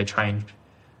study, they trained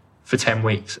for 10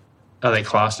 weeks. Are they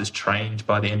classed as trained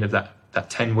by the end of that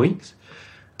 10 weeks?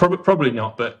 Probably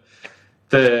not, but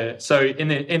so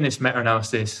in this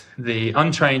meta-analysis, the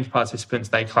untrained participants,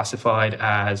 they classified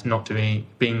as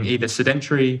being either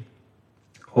sedentary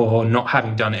or not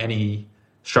having done any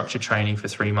structured training for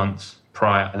 3 months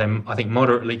prior. And then I think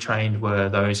moderately trained were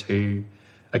those who,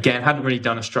 again, hadn't really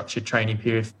done a structured training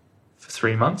period for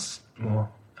 3 months. Or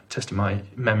I'm testing my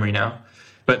memory now,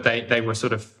 but they were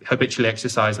sort of habitually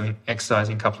exercising a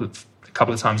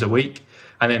couple of times a week.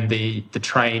 And then the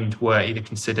trained were either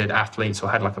considered athletes or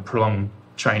had like a prolonged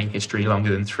training history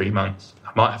longer than 3 months.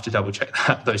 I might have to double check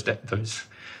that, those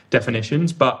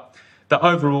definitions. But the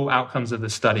overall outcomes of the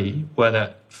study were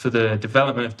that for the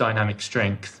development of dynamic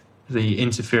strength, the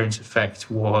interference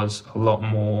effect was a lot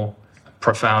more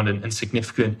profound and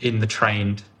significant in the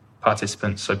trained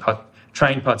participants. So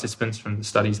trained participants from the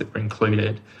studies that were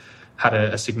included had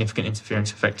a significant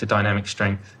interference effect to dynamic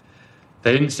strength.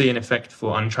 They didn't see an effect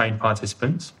for untrained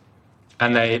participants,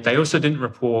 and they also didn't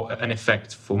report an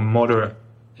effect for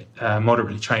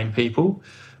moderately trained people.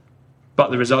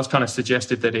 But the results kind of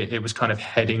suggested that it was kind of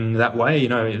heading that way. You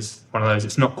know, it's one of those,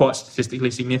 it's not quite statistically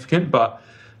significant, but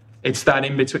it's that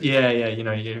in between. You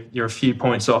know, you're a few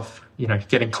points off, you know,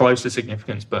 getting close to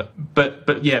significance. But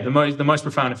yeah, the most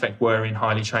profound effect were in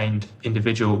highly trained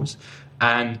individuals.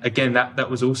 And again,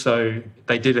 that was also,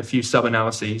 they did a few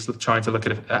sub-analyses trying to look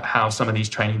at how some of these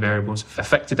training variables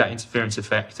affected that interference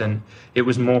effect. And it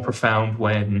was more profound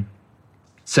when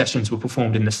sessions were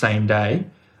performed in the same day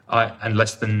and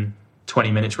less than 20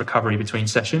 minutes recovery between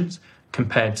sessions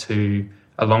compared to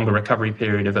a longer recovery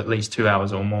period of at least 2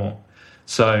 hours or more.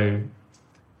 So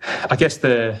I guess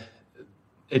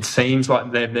it seems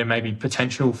like there may be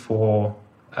potential for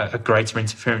a greater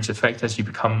interference effect as you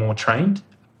become more trained.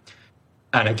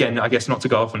 And again, I guess not to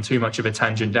go off on too much of a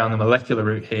tangent down the molecular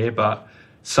route here, but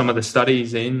some of the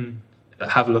studies that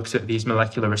have looked at these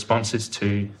molecular responses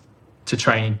to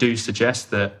training do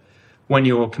suggest that when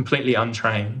you're completely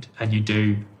untrained and you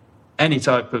do any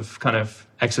type of kind of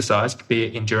exercise, be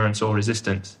it endurance or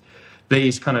resistance,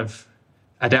 these kind of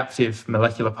adaptive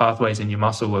molecular pathways in your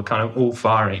muscle are kind of all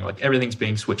firing, like everything's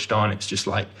being switched on. It's just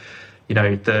like, you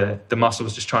know, the muscle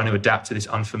is just trying to adapt to this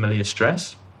unfamiliar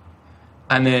stress.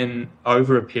 And then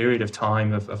over a period of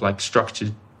time of like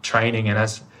structured training, and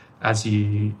as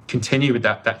you continue with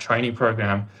that training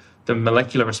program, the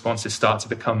molecular responses start to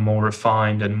become more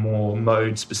refined and more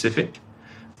mode specific.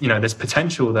 You know, there's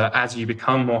potential that as you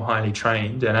become more highly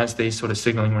trained and as these sort of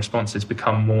signaling responses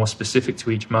become more specific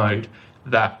to each mode,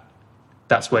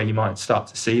 that's where you might start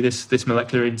to see this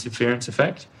molecular interference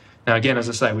effect. Now, again, as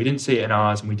I say, we didn't see it in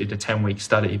ours and we did a 10-week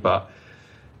study, but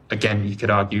again, you could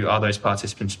argue, are those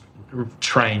participants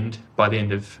trained by the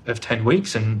end of 10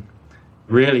 weeks? And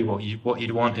really what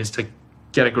you'd want is to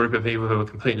get a group of people who are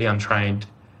completely untrained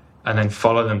and then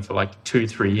follow them for like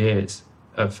 2-3 years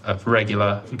of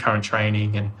regular concurrent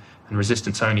training and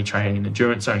resistance-only training and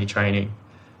endurance-only training.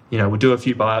 You know, we'll do a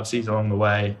few biopsies along the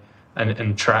way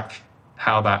and track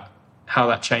how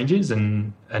that changes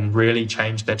and really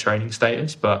change their training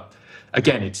status. But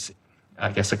again, it's,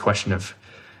 I guess, a question of,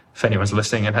 if anyone's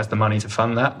listening and has the money to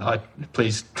fund that,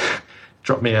 please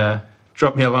drop me a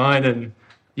line. And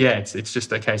yeah, it's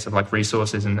just a case of like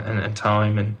resources and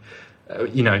time. And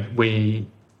you know, we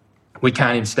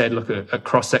can instead look at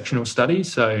cross-sectional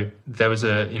studies. So there was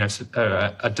a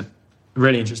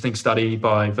really interesting study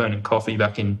by Vernon Coffey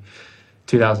back in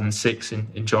 2006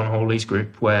 in John Hawley's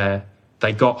group, where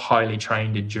they got highly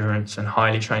trained endurance and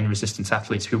highly trained resistance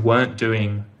athletes who weren't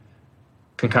doing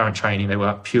concurrent training. They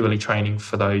were purely training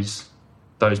for those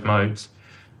modes.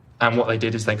 And what they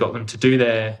did is they got them to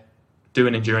do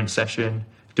an endurance session,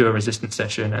 do a resistance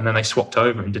session, and then they swapped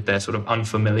over and did their sort of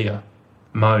unfamiliar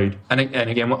mode. And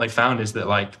again, what they found is that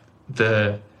like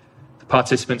the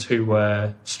participants who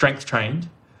were strength trained,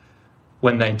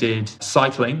 when they did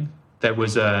cycling, there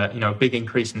was a big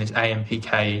increase in this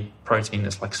AMPK protein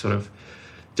that's like sort of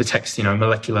detects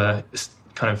molecular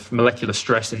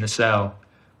stress in the cell.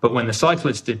 But when the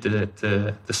cyclists did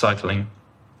the cycling,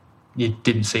 you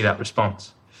didn't see that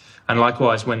response. And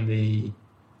likewise, when the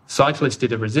cyclists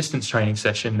did a resistance training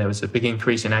session, there was a big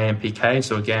increase in AMPK,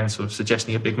 so again, sort of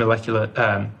suggesting a big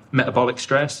molecular metabolic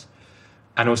stress.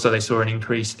 And also they saw an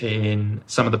increase in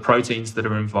some of the proteins that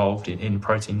are involved in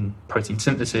protein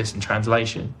synthesis and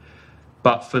translation.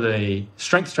 But for the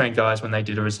strength trained guys, when they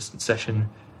did a resistance session,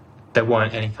 there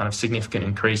weren't any kind of significant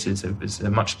increases. It was a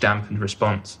much dampened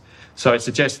response. So it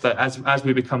suggests that as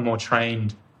we become more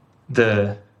trained,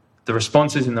 the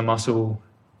responses in the muscle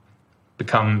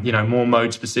become more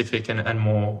mode specific and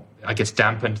more, I guess,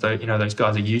 dampened. Those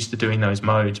guys are used to doing those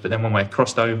modes, but then when we're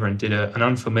crossed over and did an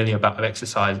unfamiliar bout of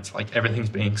exercise, it's like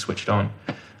everything's being switched on.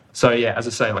 So yeah, as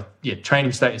I say,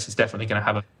 training status is definitely going to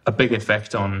have a big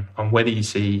effect on whether you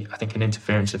see, I think, an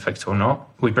interference effect or not.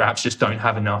 We perhaps just don't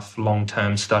have enough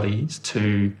long-term studies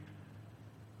to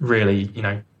really,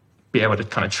 be able to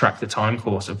kind of track the time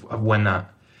course of when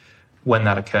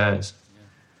that occurs.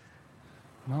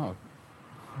 Oh,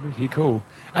 really cool.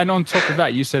 And on top of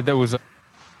that, you said there was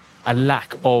a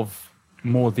lack of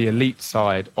more the elite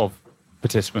side of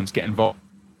participants get involved.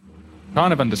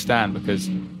 kind of understand, because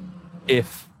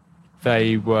if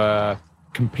they were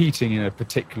competing in a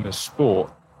particular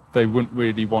sport, they wouldn't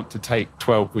really want to take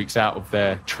 12 weeks out of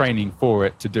their training for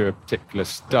it to do a particular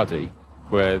study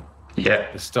where the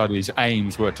study's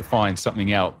aims were to find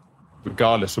something out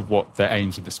regardless of what their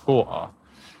aims of the sport are.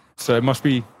 So it must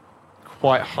be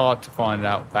quite hard to find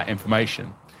out that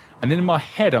information. And then in my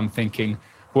head, I'm thinking,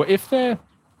 well, if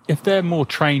they're more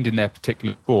trained in their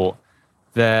particular sport,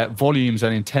 their volumes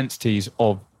and intensities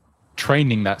of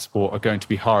training that sport are going to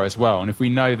be higher as well. And if we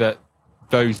know that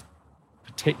those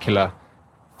particular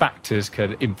factors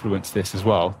could influence this as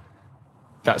well,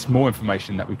 that's more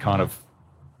information that we kind of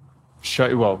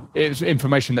show. Well, it's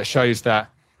information that shows that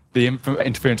the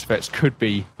interference effects could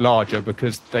be larger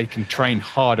because they can train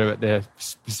harder at their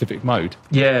specific mode.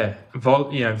 Yeah,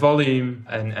 volume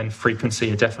and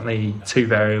frequency are definitely two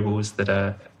variables that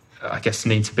I guess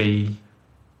need to be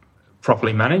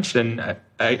properly managed. And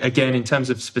again, in terms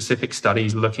of specific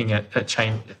studies looking at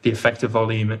the effect of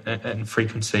volume and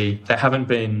frequency, there haven't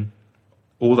been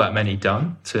all that many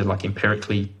done to like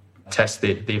empirically test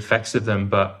the effects of them.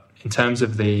 But in terms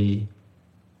of the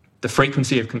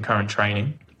frequency of concurrent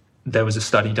training, there was a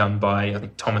study done by, I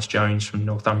think, Thomas Jones from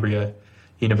Northumbria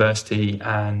University,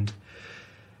 and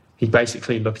he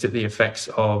basically looked at the effects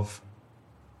of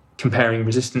comparing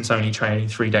resistance-only training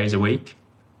 3 days a week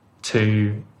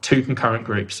to two concurrent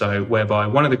groups. So whereby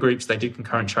one of the groups, they did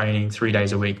concurrent training 3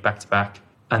 days a week, back-to-back,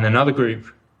 and another group,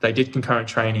 they did concurrent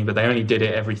training, but they only did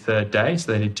it every third day.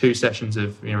 So they did 2 sessions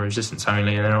of resistance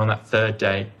only, and then on that third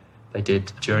day, they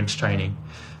did endurance training.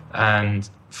 And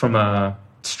from a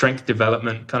strength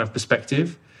development kind of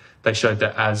perspective, they showed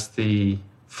that as the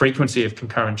frequency of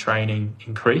concurrent training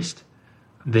increased,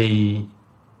 the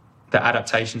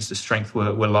adaptations to strength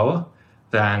were lower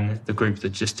than the group that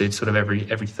just did sort of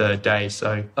every third day.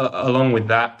 So along with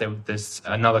that, there's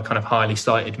another kind of highly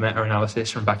cited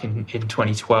meta-analysis from back in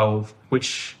 2012,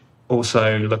 which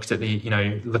also looked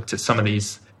at some of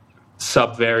these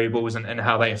sub-variables and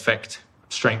how they affect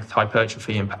strength,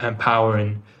 hypertrophy and power.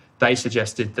 And they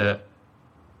suggested that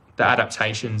the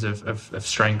adaptations of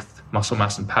strength, muscle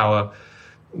mass and power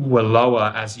were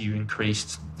lower as you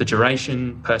increased the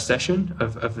duration per session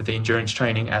of the endurance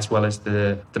training, as well as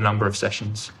the number of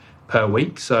sessions per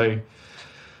week. So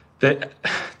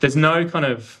there's no kind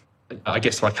of, I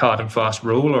guess, like hard and fast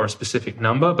rule or a specific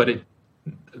number, but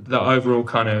the overall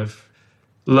kind of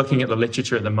looking at the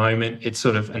literature at the moment, it's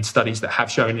sort of, and studies that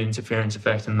have shown an interference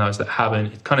effect and those that haven't,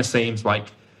 it kind of seems like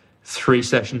 3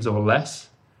 sessions or less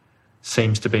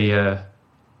seems to be a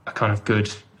kind of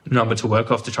good number to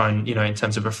work off to try and, in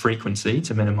terms of a frequency,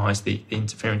 to minimize the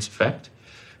interference effect.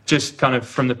 Just kind of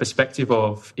from the perspective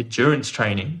of endurance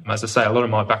training, as I say, a lot of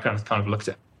my background has kind of looked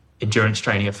at endurance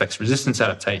training affects resistance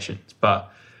adaptations,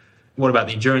 but what about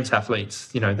the endurance athletes?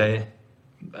 They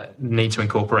need to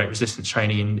incorporate resistance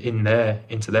training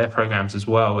into their programs as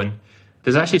well. And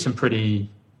there's actually some pretty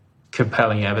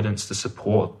compelling evidence to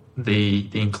support the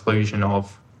inclusion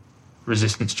of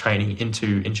resistance training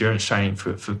into endurance training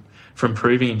for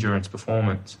improving endurance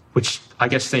performance, which I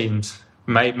guess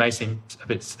may seem a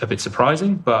bit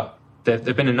surprising, but there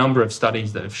have been a number of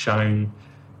studies that have shown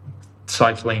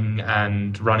cycling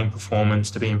and running performance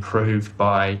to be improved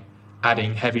by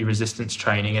adding heavy resistance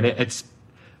training. And it's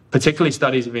particularly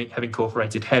studies have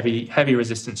incorporated heavy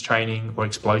resistance training or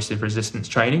explosive resistance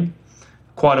training.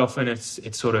 Quite often it's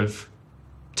sort of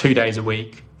 2 days a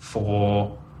week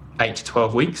for 8 to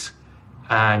 12 weeks.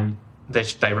 And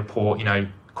they report,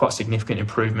 quite significant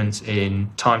improvements in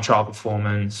time trial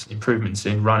performance, improvements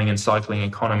in running and cycling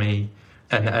economy,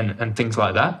 and things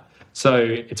like that. So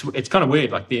it's kind of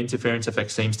weird. Like the interference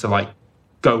effect seems to like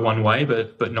go one way,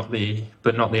 but not the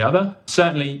other.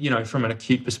 Certainly, from an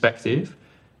acute perspective,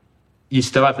 you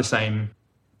still have the same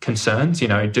concerns.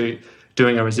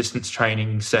 Doing a resistance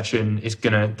training session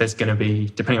there's gonna be,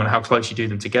 depending on how close you do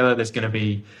them together, there's gonna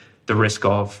be the risk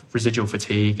of residual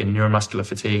fatigue and neuromuscular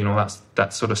fatigue and all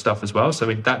that sort of stuff as well.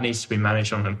 So that needs to be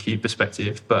managed on an acute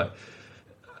perspective. But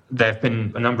there have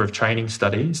been a number of training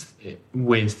studies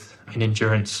with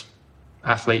endurance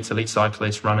athletes, elite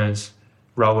cyclists, runners,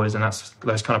 rowers, and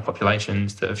those kind of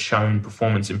populations that have shown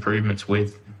performance improvements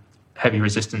with heavy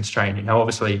resistance training. Now,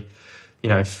 obviously,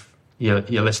 if you're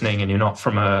listening and you're not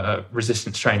from a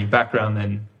resistance training background,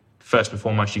 then first and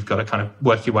foremost, you've got to kind of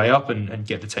work your way up and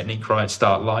get the technique right.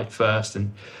 Start light first,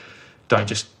 and don't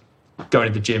just go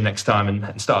into the gym next time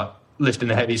and start lifting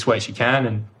the heaviest weights you can.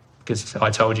 And because I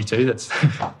told you to,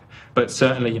 but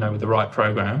certainly, with the right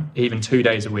program, even 2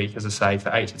 days a week, as I say, for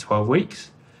 8 to 12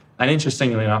 weeks. And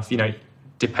interestingly enough,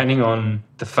 depending on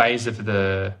the phase of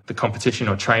the competition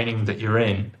or training that you're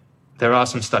in, there are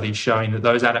some studies showing that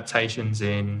those adaptations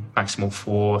in maximal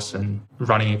force and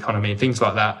running economy and things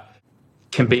like that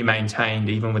can be maintained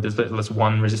even with as little as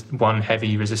one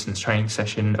heavy resistance training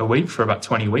session a week for about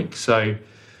 20 weeks. So,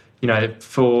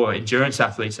 for endurance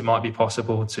athletes, it might be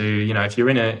possible to, if you're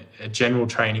in a general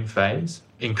training phase,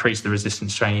 increase the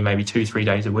resistance training maybe 2-3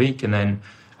 days a week. And then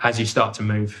as you start to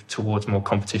move towards more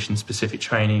competition-specific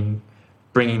training,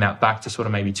 bringing that back to sort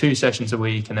of maybe 2 sessions a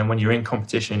week. And then when you're in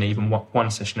competition, even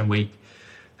one session a week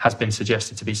has been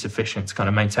suggested to be sufficient to kind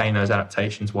of maintain those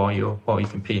adaptations while you're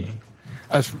competing.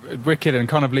 That's wicked, and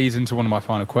kind of leads into one of my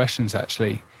final questions,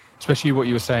 actually, especially what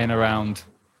you were saying around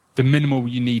the minimal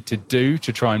you need to do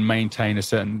to try and maintain a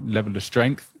certain level of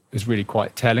strength is really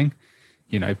quite telling.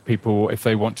 People, if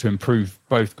they want to improve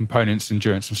both components,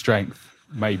 endurance and strength,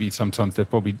 maybe sometimes they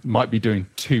probably might be doing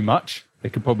too much. They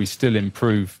could probably still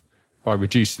improve by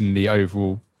reducing the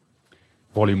overall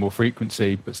volume or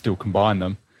frequency, but still combine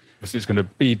them. So it's going to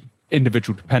be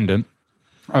individual dependent.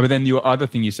 But then your other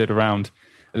thing you said around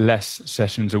less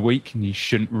sessions a week, and you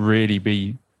shouldn't really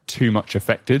be too much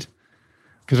affected.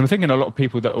 Because I'm thinking a lot of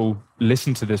people that will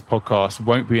listen to this podcast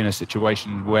won't be in a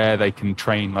situation where they can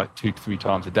train like 2 to 3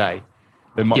 times a day.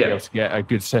 They might be able to get a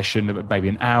good session of maybe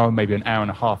an hour, maybe an hour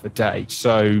and a half a day.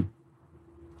 So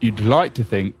you'd like to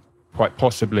think quite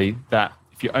possibly that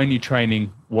if you're only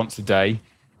training once a day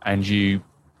and you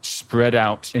spread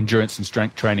out endurance and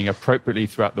strength training appropriately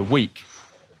throughout the week,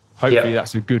 hopefully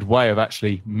that's a good way of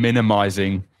actually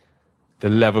minimizing the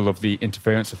level of the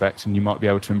interference effects, and you might be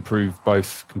able to improve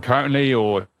both concurrently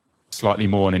or slightly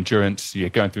more on endurance. You're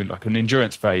going through like an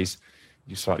endurance phase,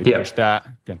 you slightly push that,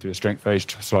 going through a strength phase,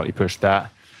 slightly push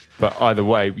that. But either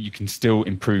way, you can still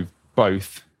improve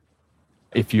both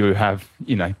if you have,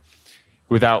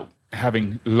 without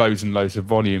having loads and loads of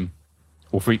volume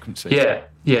or frequency.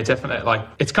 Yeah, definitely. Like,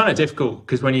 it's kind of difficult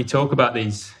because when you talk about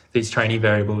these training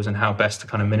variables and how best to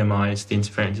kind of minimize the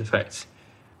interference effects,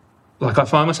 like I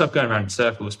find myself going around in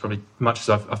circles probably much as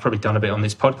I've probably done a bit on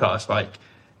this podcast, like,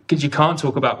 because you can't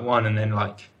talk about one and then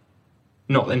like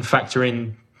not then factor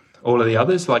in all of the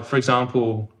others. Like, for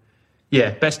example,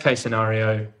 best case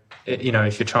scenario,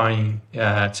 if you're trying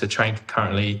to train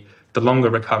concurrently, the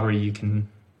longer recovery you can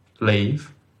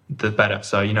leave, the better.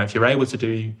 So, if you're able to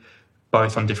do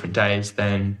both on different days,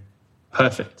 then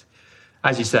perfect.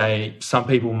 As you say, some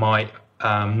people might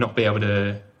not be able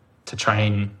to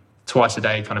train twice a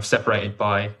day, kind of separated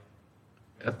by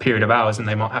a period of hours, and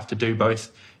they might have to do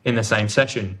both in the same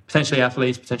session. Potentially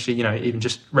athletes, potentially, even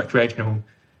just recreational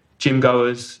gym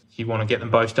goers, you want to get them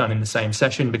both done in the same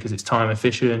session because it's time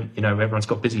efficient. Everyone's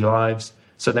got busy lives.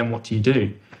 So then what do you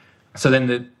do? So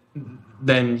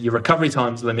then your recovery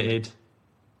time's limited.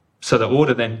 So the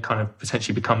order then kind of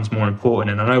potentially becomes more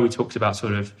important. And I know we talked about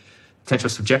sort of potential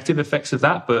subjective effects of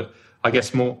that, but I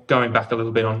guess more going back a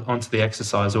little bit onto the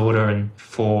exercise order, and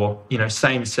for,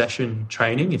 same session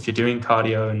training, if you're doing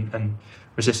cardio and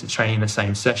resistance training in the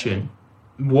same session,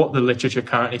 what the literature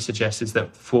currently suggests is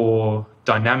that for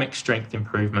dynamic strength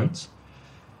improvements,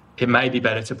 it may be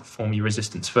better to perform your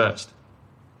resistance first.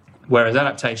 Whereas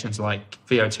adaptations like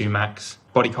VO2 max,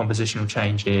 body compositional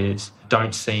changes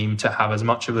don't seem to have as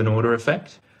much of an order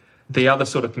effect. The other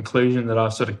sort of conclusion that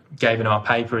I've sort of gave in our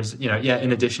paper is,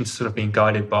 in addition to sort of being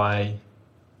guided by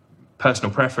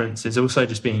personal preference, is also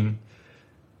just being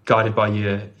guided by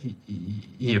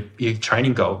your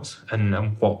training goals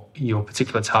and what your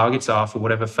particular targets are for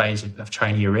whatever phase of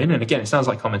training you're in. And again, it sounds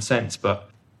like common sense, but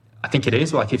I think it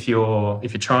is. Like, if you're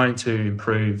trying to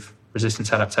improve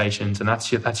resistance adaptations and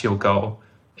that's your goal,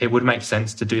 it would make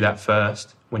sense to do that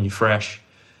first when you're fresh.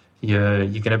 You're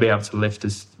going to be able to lift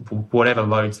as whatever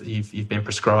loads that you've been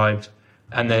prescribed,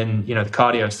 and then the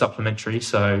cardio is supplementary.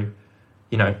 So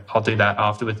I'll do that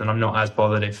afterwards, and I'm not as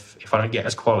bothered if I don't get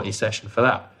as quality session for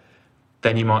that.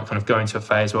 Then you might kind of go into a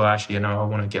phase where actually I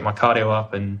want to get my cardio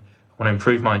up and I want to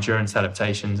improve my endurance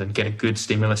adaptations and get a good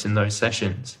stimulus in those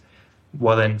sessions.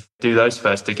 Well, then do those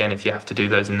first again if you have to do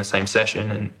those in the same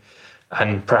session,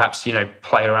 and perhaps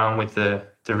play around with the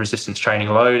resistance training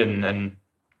load and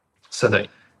so that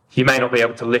you may not be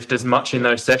able to lift as much in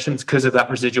those sessions because of that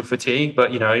residual fatigue,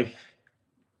 but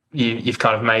you've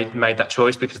kind of made that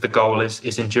choice because the goal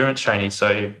is endurance training.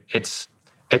 So it's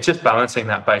just balancing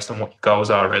that based on what your goals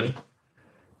are, really.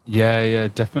 Yeah,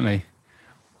 definitely.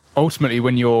 Ultimately,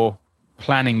 when you're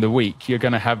planning the week, you're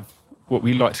going to have what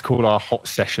we like to call our hot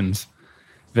sessions.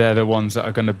 They're the ones that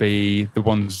are going to be the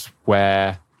ones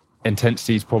where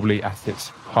intensity is probably at its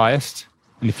highest.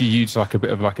 And if you use like a bit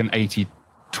of like an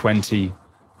 80-20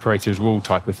 Pareto's rule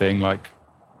type of thing, like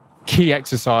key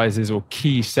exercises or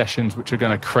key sessions which are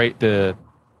going to create the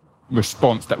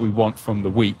response that we want from the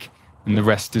week, and the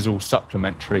rest is all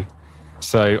supplementary.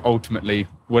 So ultimately,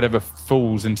 whatever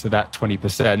falls into that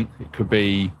 20%, it could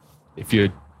be if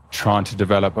you're trying to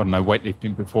develop, I don't know,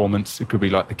 weightlifting performance, it could be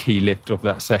like the key lift of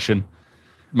that session.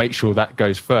 Make sure that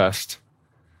goes first,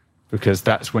 because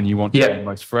that's when you want to be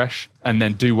most fresh, and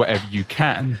then do whatever you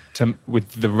can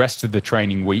with the rest of the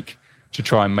training week to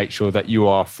try and make sure that you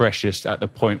are freshest at the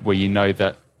point where you know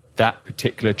that that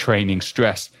particular training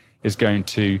stress is going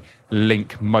to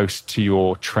link most to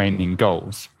your training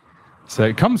goals. So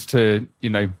it comes to,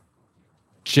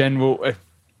 general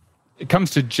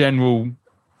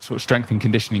sort of strength and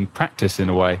conditioning practice in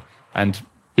a way, and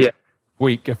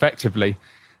week effectively.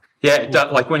 Yeah,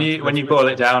 like when you boil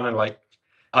it down, and like,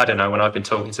 I don't know, when I've been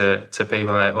talking to people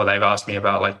or they've asked me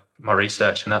about like my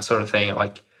research and that sort of thing,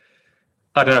 like,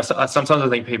 I don't know, sometimes I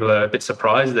think people are a bit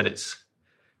surprised that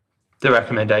the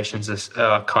recommendations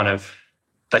are kind of,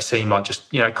 they seem like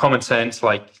just, common sense,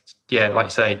 like you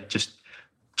say, just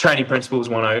training principles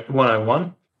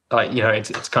 101. Like,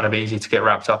 it's kind of easy to get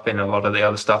wrapped up in a lot of the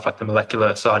other stuff, like the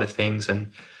molecular side of things.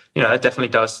 And, it definitely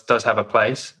does have a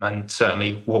place, and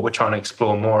certainly what we're trying to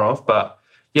explore more of. But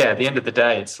yeah, at the end of the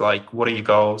day, it's like, what are your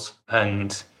goals?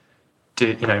 And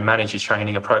manage your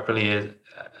training appropriately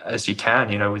as you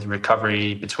can, with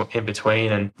recovery in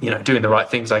between, and, doing the right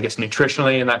things, I guess,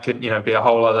 nutritionally. And that could, be a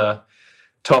whole other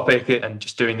topic, and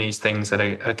just doing these things that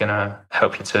are going to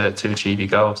help you to achieve your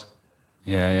goals.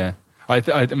 Yeah. I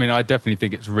mean, I definitely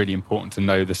think it's really important to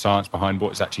know the science behind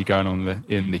what's actually going on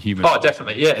in the human. Oh,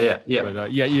 definitely. Yeah.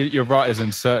 But, you're right, as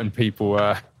in certain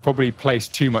people probably place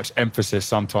too much emphasis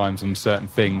sometimes on certain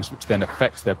things, which then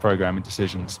affects their programming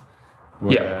decisions.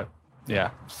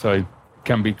 So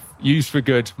can be used for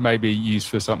good, maybe used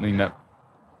for something that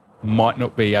might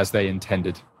not be as they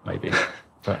intended, maybe.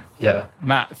 But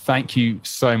Matt, thank you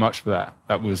so much for that.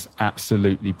 That was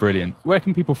absolutely brilliant. Where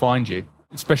can people find you,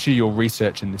 especially your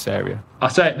research in this area?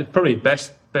 I'd say probably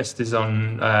best is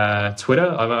on Twitter.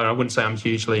 I wouldn't say I'm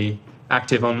hugely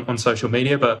active on social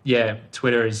media, but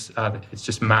Twitter is it's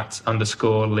just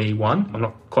Matt_Lee1. I'm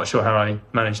not quite sure how I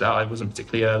managed that. I wasn't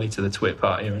particularly early to the Twit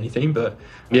party or anything, but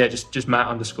just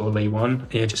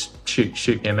Matt_Lee1. Just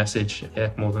shoot me a message.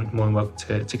 More than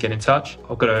welcome to get in touch.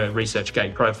 I've got a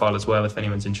ResearchGate profile as well if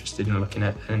anyone's interested in looking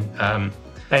at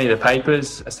any of the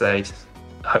papers as they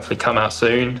hopefully come out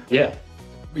soon.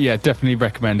 Yeah, definitely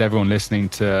recommend everyone listening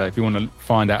to, if you want to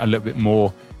find out a little bit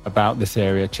more about this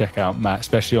area, check out Matt,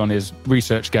 especially on his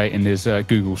ResearchGate and his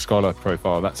Google Scholar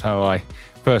profile. That's how I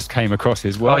first came across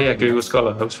his work. Oh yeah, Google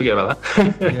Scholar. I always forget about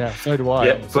that. Yeah, so do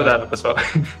I. Put that up as well.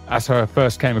 That's how I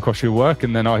first came across your work,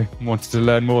 and then I wanted to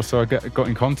learn more, so I got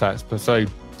in contact. So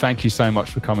thank you so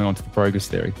much for coming on to the Progress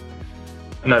Theory.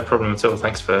 No problem at all.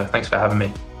 Thanks for having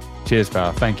me. Cheers,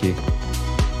 pal. Thank you.